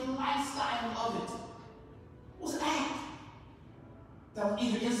constitute a lifestyle of it. It was an act that was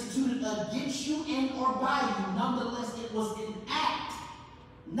either instituted against you and or by you. Nonetheless, it was an act,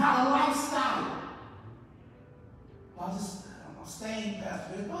 not a lifestyle. I'm staying,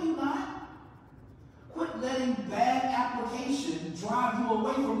 Pastor. No, you're not. Quit letting bad application drive you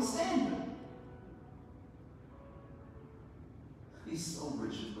away from the standard. He's so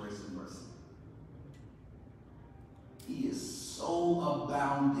rich in grace and mercy. He is so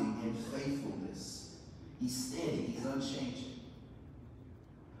abounding in faithfulness. He's steady. He's unchanging.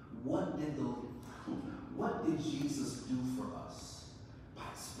 What did Jesus do for us by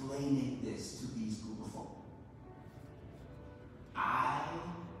explaining this to these group of folk? I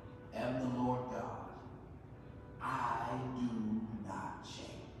am the Lord God. I do not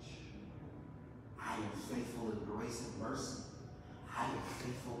change. I am faithful in grace and mercy. I am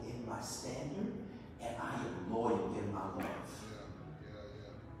faithful in my standard, and I am loyal in my love.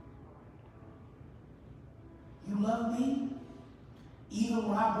 You love me? Even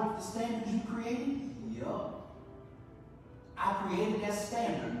when I broke the standard you created? Yup. I created that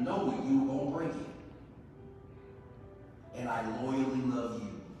standard knowing you were going to break it. And I loyally love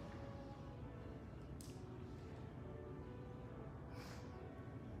you.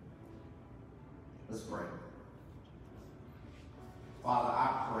 Let's pray. Father,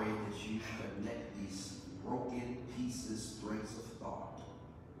 I pray that you connect these broken pieces, threads of thought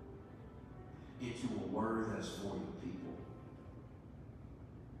into a word that's for your people.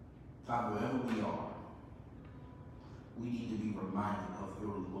 God, wherever we are, we need to be reminded of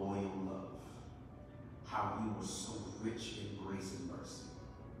your loyal love, how you were so rich in grace and mercy,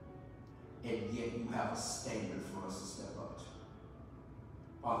 and yet you have a standard for us to step up to.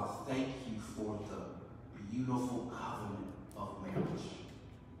 Father, thank you for the beautiful covenant of marriage.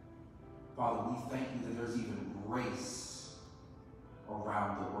 Father, we thank you that there's even grace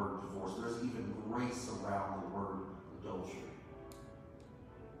around the word divorce. There's even grace around the word adultery.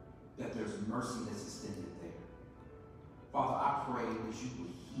 That there's mercy that's extended there. Father, I pray that you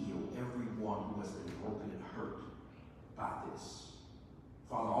would heal everyone who has been broken and hurt by this.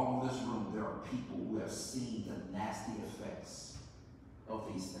 Father, all over this room, there are people who have seen the nasty effects of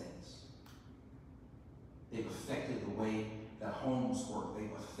these things. They've affected the way that homes work.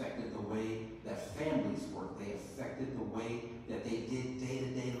 They've affected the way that families work. They affected the way that they did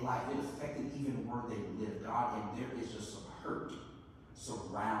day-to-day life. It affected even where they live, God, and there is just some hurt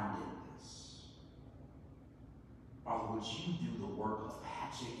surrounding this. Father, would you do the work of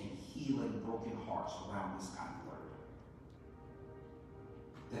patching and healing broken hearts around this kind of word?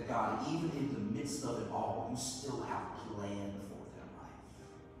 That God, even in the midst of it all, you still have a plan for their life.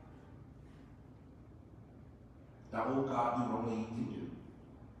 Now, oh God, do what only you can do.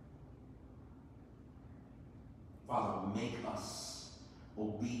 Father, make us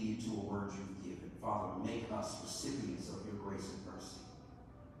obedient to a word you've given. Father, make us recipients of your grace and mercy.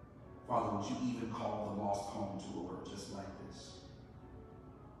 Father, would you even call the lost home to a word just like this?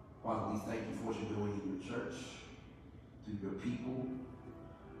 Father, we thank you for what you're doing in your church, through your people,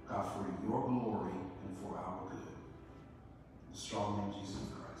 God, for your glory and for our good. In the strong name of Jesus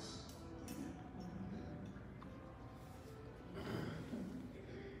Christ. Amen.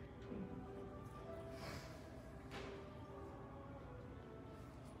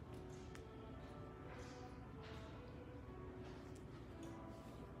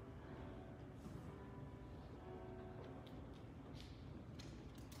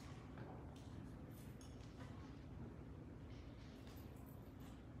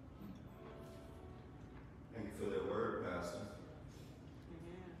 Thank you for that word, Pastor.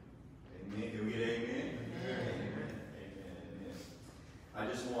 Amen. Can we get amen? Amen. Amen. I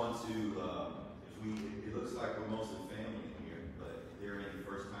just want to, it looks like we're mostly family in here, but if there are any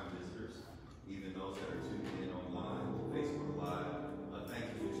first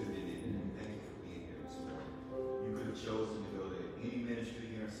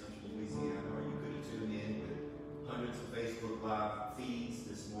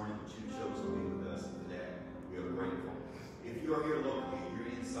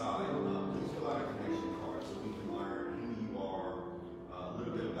inside, please fill out a connection card so we can learn who you are, a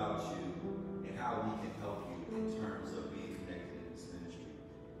little bit about you, and how we can help you in terms of being connected in this ministry.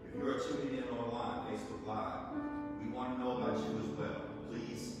 If you are tuning in online, Facebook Live, we want to know about you as well.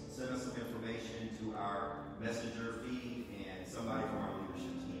 Please send us some information to our messenger feed, and somebody from our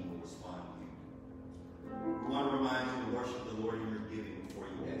leadership team will respond to you. We want to remind you to worship the Lord in your giving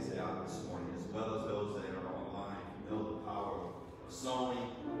before you exit out this morning, as well as those that are online. You know the power of sowing.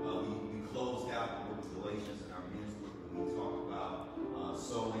 We closed out the book of Galatians in our men's group, and we talked about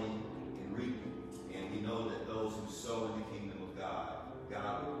sowing and reaping. And we know that those who sow in the kingdom of God,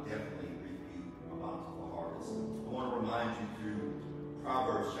 God will definitely reap you a bountiful harvest. I want to remind you through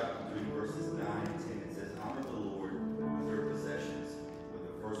Proverbs chapter 3, verses 9 and 10. It says, honor the Lord with your possessions, with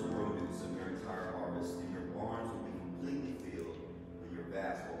the first produce of your entire harvest, and your barns will be completely filled, and your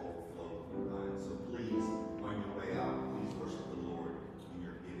vats will overflow with wine. So please, on your way out, please worship the Lord in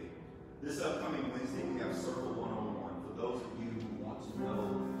your giving. This upcoming Wednesday, we have Circle 101. For those of you who want to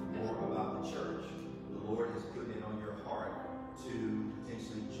know more about the church, the Lord has put it on your heart to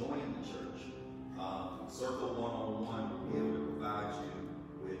potentially join the church. Circle 101 will be able to provide you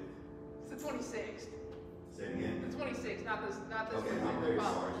with... It's the 26th. Say it again. The 26th, not this. Okay, I'm very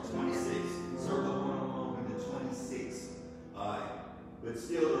sorry. 26th. Circle 101 will be the 26th. But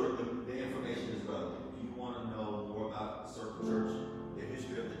still, the information is relevant. If you want to know more about Circle Church, the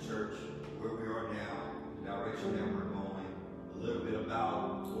history of the church, where we are now, the direction that we're going, a little bit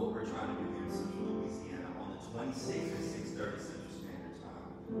about what we're trying to do here in Central Louisiana on the 26th at 6:30 Central Standard Time.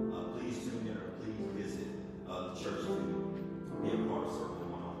 Please tune in or please visit the church to be a part of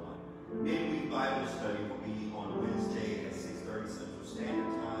Circle 101. Midweek Bible study will be on Wednesday at 6:30 Central Standard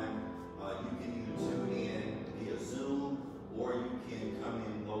Time. You can either tune in via Zoom or you can come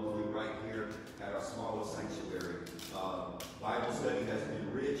in locally right here at our smaller sanctuary. Bible study has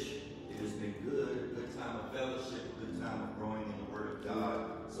been rich. It has been good. A good time of fellowship, a good time of growing in the Word of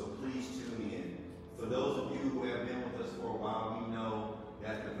God. So please tune in. For those of you who have been with us for a while, we know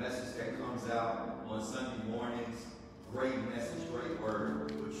that the message that comes out on Sunday mornings, great message, great word,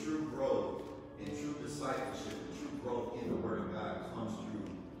 but true growth and true discipleship, and true growth in the Word of God comes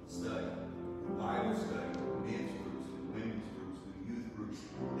through study, Bible study, men's groups, women's groups, youth groups.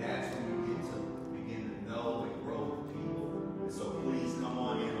 That's when you get to begin to know and grow with people. And so please come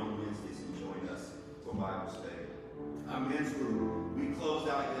on in on Wednesdays and join us for Bible study. Our men's group, we closed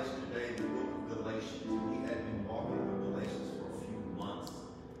out yesterday the book of Galatians. We had been walking through Galatians for a few months.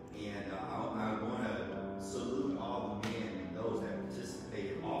 And I want to salute all the men and those that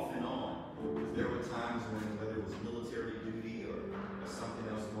participated off and on. Because there were times when, whether it was military duty or something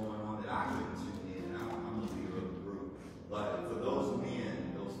else going on, that I couldn't tune in. I'm the leader of the group. But for those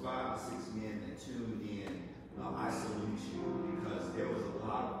men, those 5 or 6 men that tuned in, I salute you, because there was a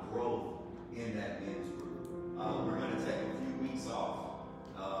lot of growth in that men's group. We're going to take a few weeks off.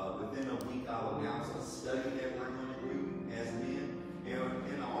 Within a week, I'll announce a study that we're going to do as men. And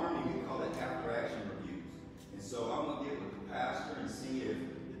in the Army, we call it after-action reviews. And so I'm going to get with the pastor and see if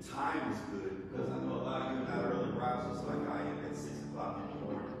the time is good, because I know a lot of you are not early risers like I am at 6 o'clock in the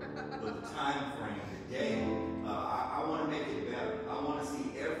morning. But the time frame, the day, I want to make it better. I want to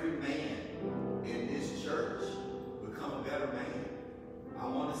see every man in this church become a better man. I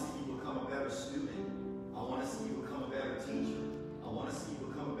want to see you become a better student. I want to see you become a better teacher. I want to see you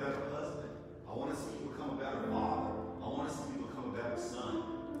become a better husband. I want to see you become a better father. I want to see you become a better son.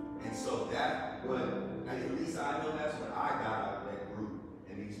 And so at least I know that's what I got out of that group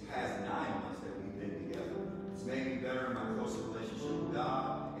in these past 9 months that we've been together. It's made me better in my closer relationship with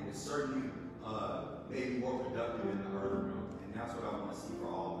God, and it's certainly made me more productive in the earth realm. And that's what I want to see for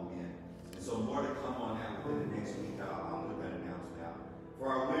all the men. And so more to come on that within the next week. I'll put that announcement out. For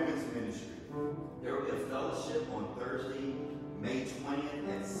our women's ministry, there will be a fellowship on Thursday, May 20th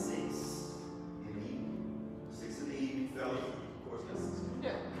at 6 in the evening. 6 in the evening, fellowship. Of course, that's 6 in the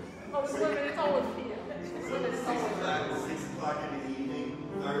evening. Yeah. Oh, it's women, it's always PM. It's women, it's always 6 o'clock in the evening,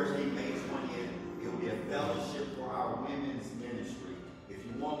 Thursday, May 20th. It will be a fellowship for our women's ministry. If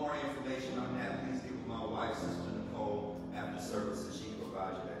you want more information on that, please get with my wife, Sister Nicole, after service, and she can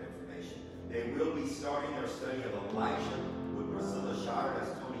provide you that information. They will be starting their study of Elisha with Priscilla Shire,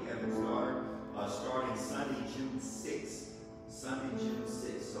 that's Tony Evans' daughter, starting Sunday, June 6th. Sunday, June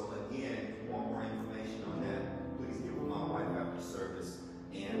 6th. So again, if you want more information on that, please get with my wife after service,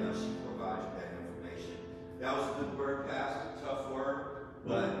 and she can provide you that information. That was a good word, Pastor, tough word,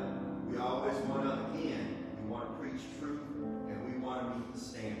 but we always want to, again, we want to preach truth, and we want to meet the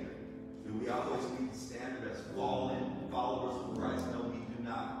standard. Do we always meet the standard as fallen followers of Christ? No, we do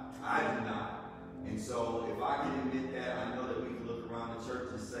not. I do not. And so if I can admit that, I know that we can look around the church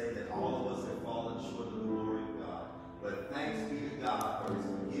and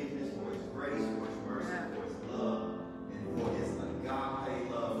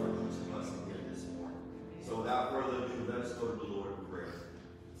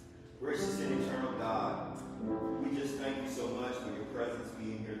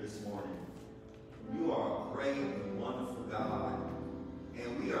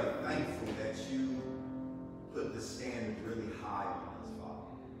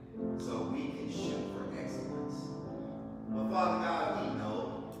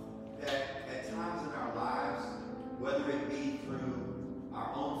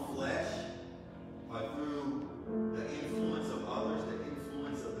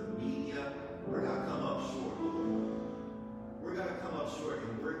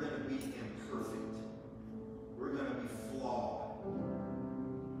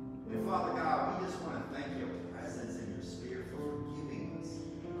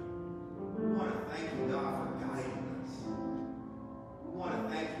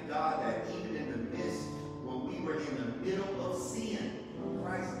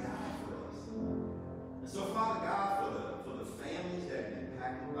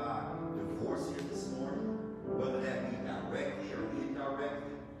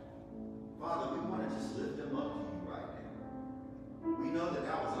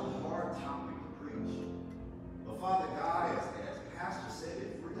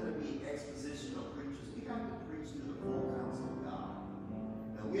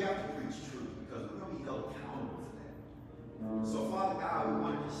preach truth, because we're going to be held accountable for that. So, Father God, we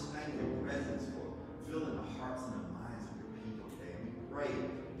want to just thank your presence for filling the hearts and the minds of your people today. We pray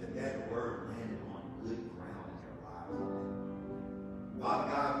that that word landed on good ground in their lives today. Father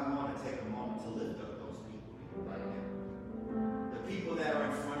God, we want to take a moment to lift up those people right now. The people that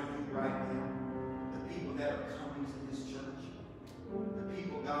are in front of you right now. The people that are coming to this church. The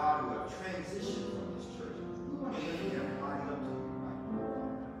people, God, who have transitioned from this church. We want to lift everybody up to you right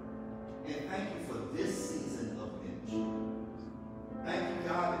now. And thank you for this season of ministry. Thank you,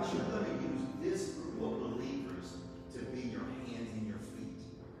 God, that you're going to use this group of believers to be your hands and your feet.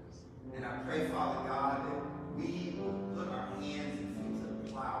 And I pray, Father God, that we will put our hands and feet to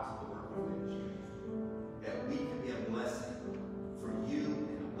the plow to the work of ministry. That we can be a blessing for you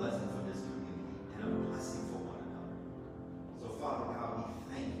and a blessing for this community and a blessing for one another. So, Father God, we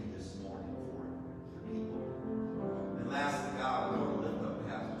thank you this morning for your people. And lastly, God, we want to lift up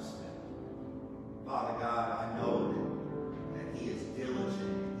Pastor Smith. Father God, I know that he is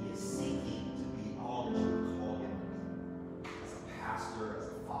diligent and he is seeking to be all that you have called him to be. As a pastor, as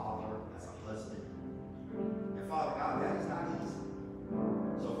a father, as a husband. And Father God, that is not easy.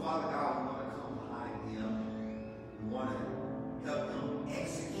 So Father God, we want to come behind him. We want to help him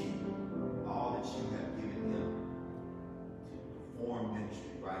execute all that you have given him to perform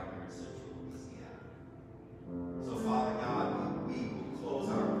ministry right here in Central Louisiana. So Father God, we will close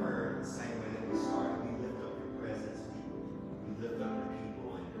our prayer in the same way that we started. We lift up your presence. We lift up your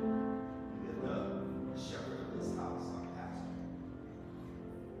people, and we lift up the shepherd of this house, our pastor.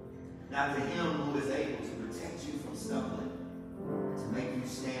 Now to him who is able to protect you from stumbling, to make you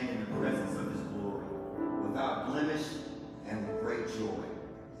stand in the presence of his glory, without blemish and with great joy.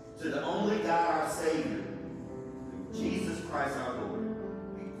 To the only God, our Savior, through Jesus Christ our Lord,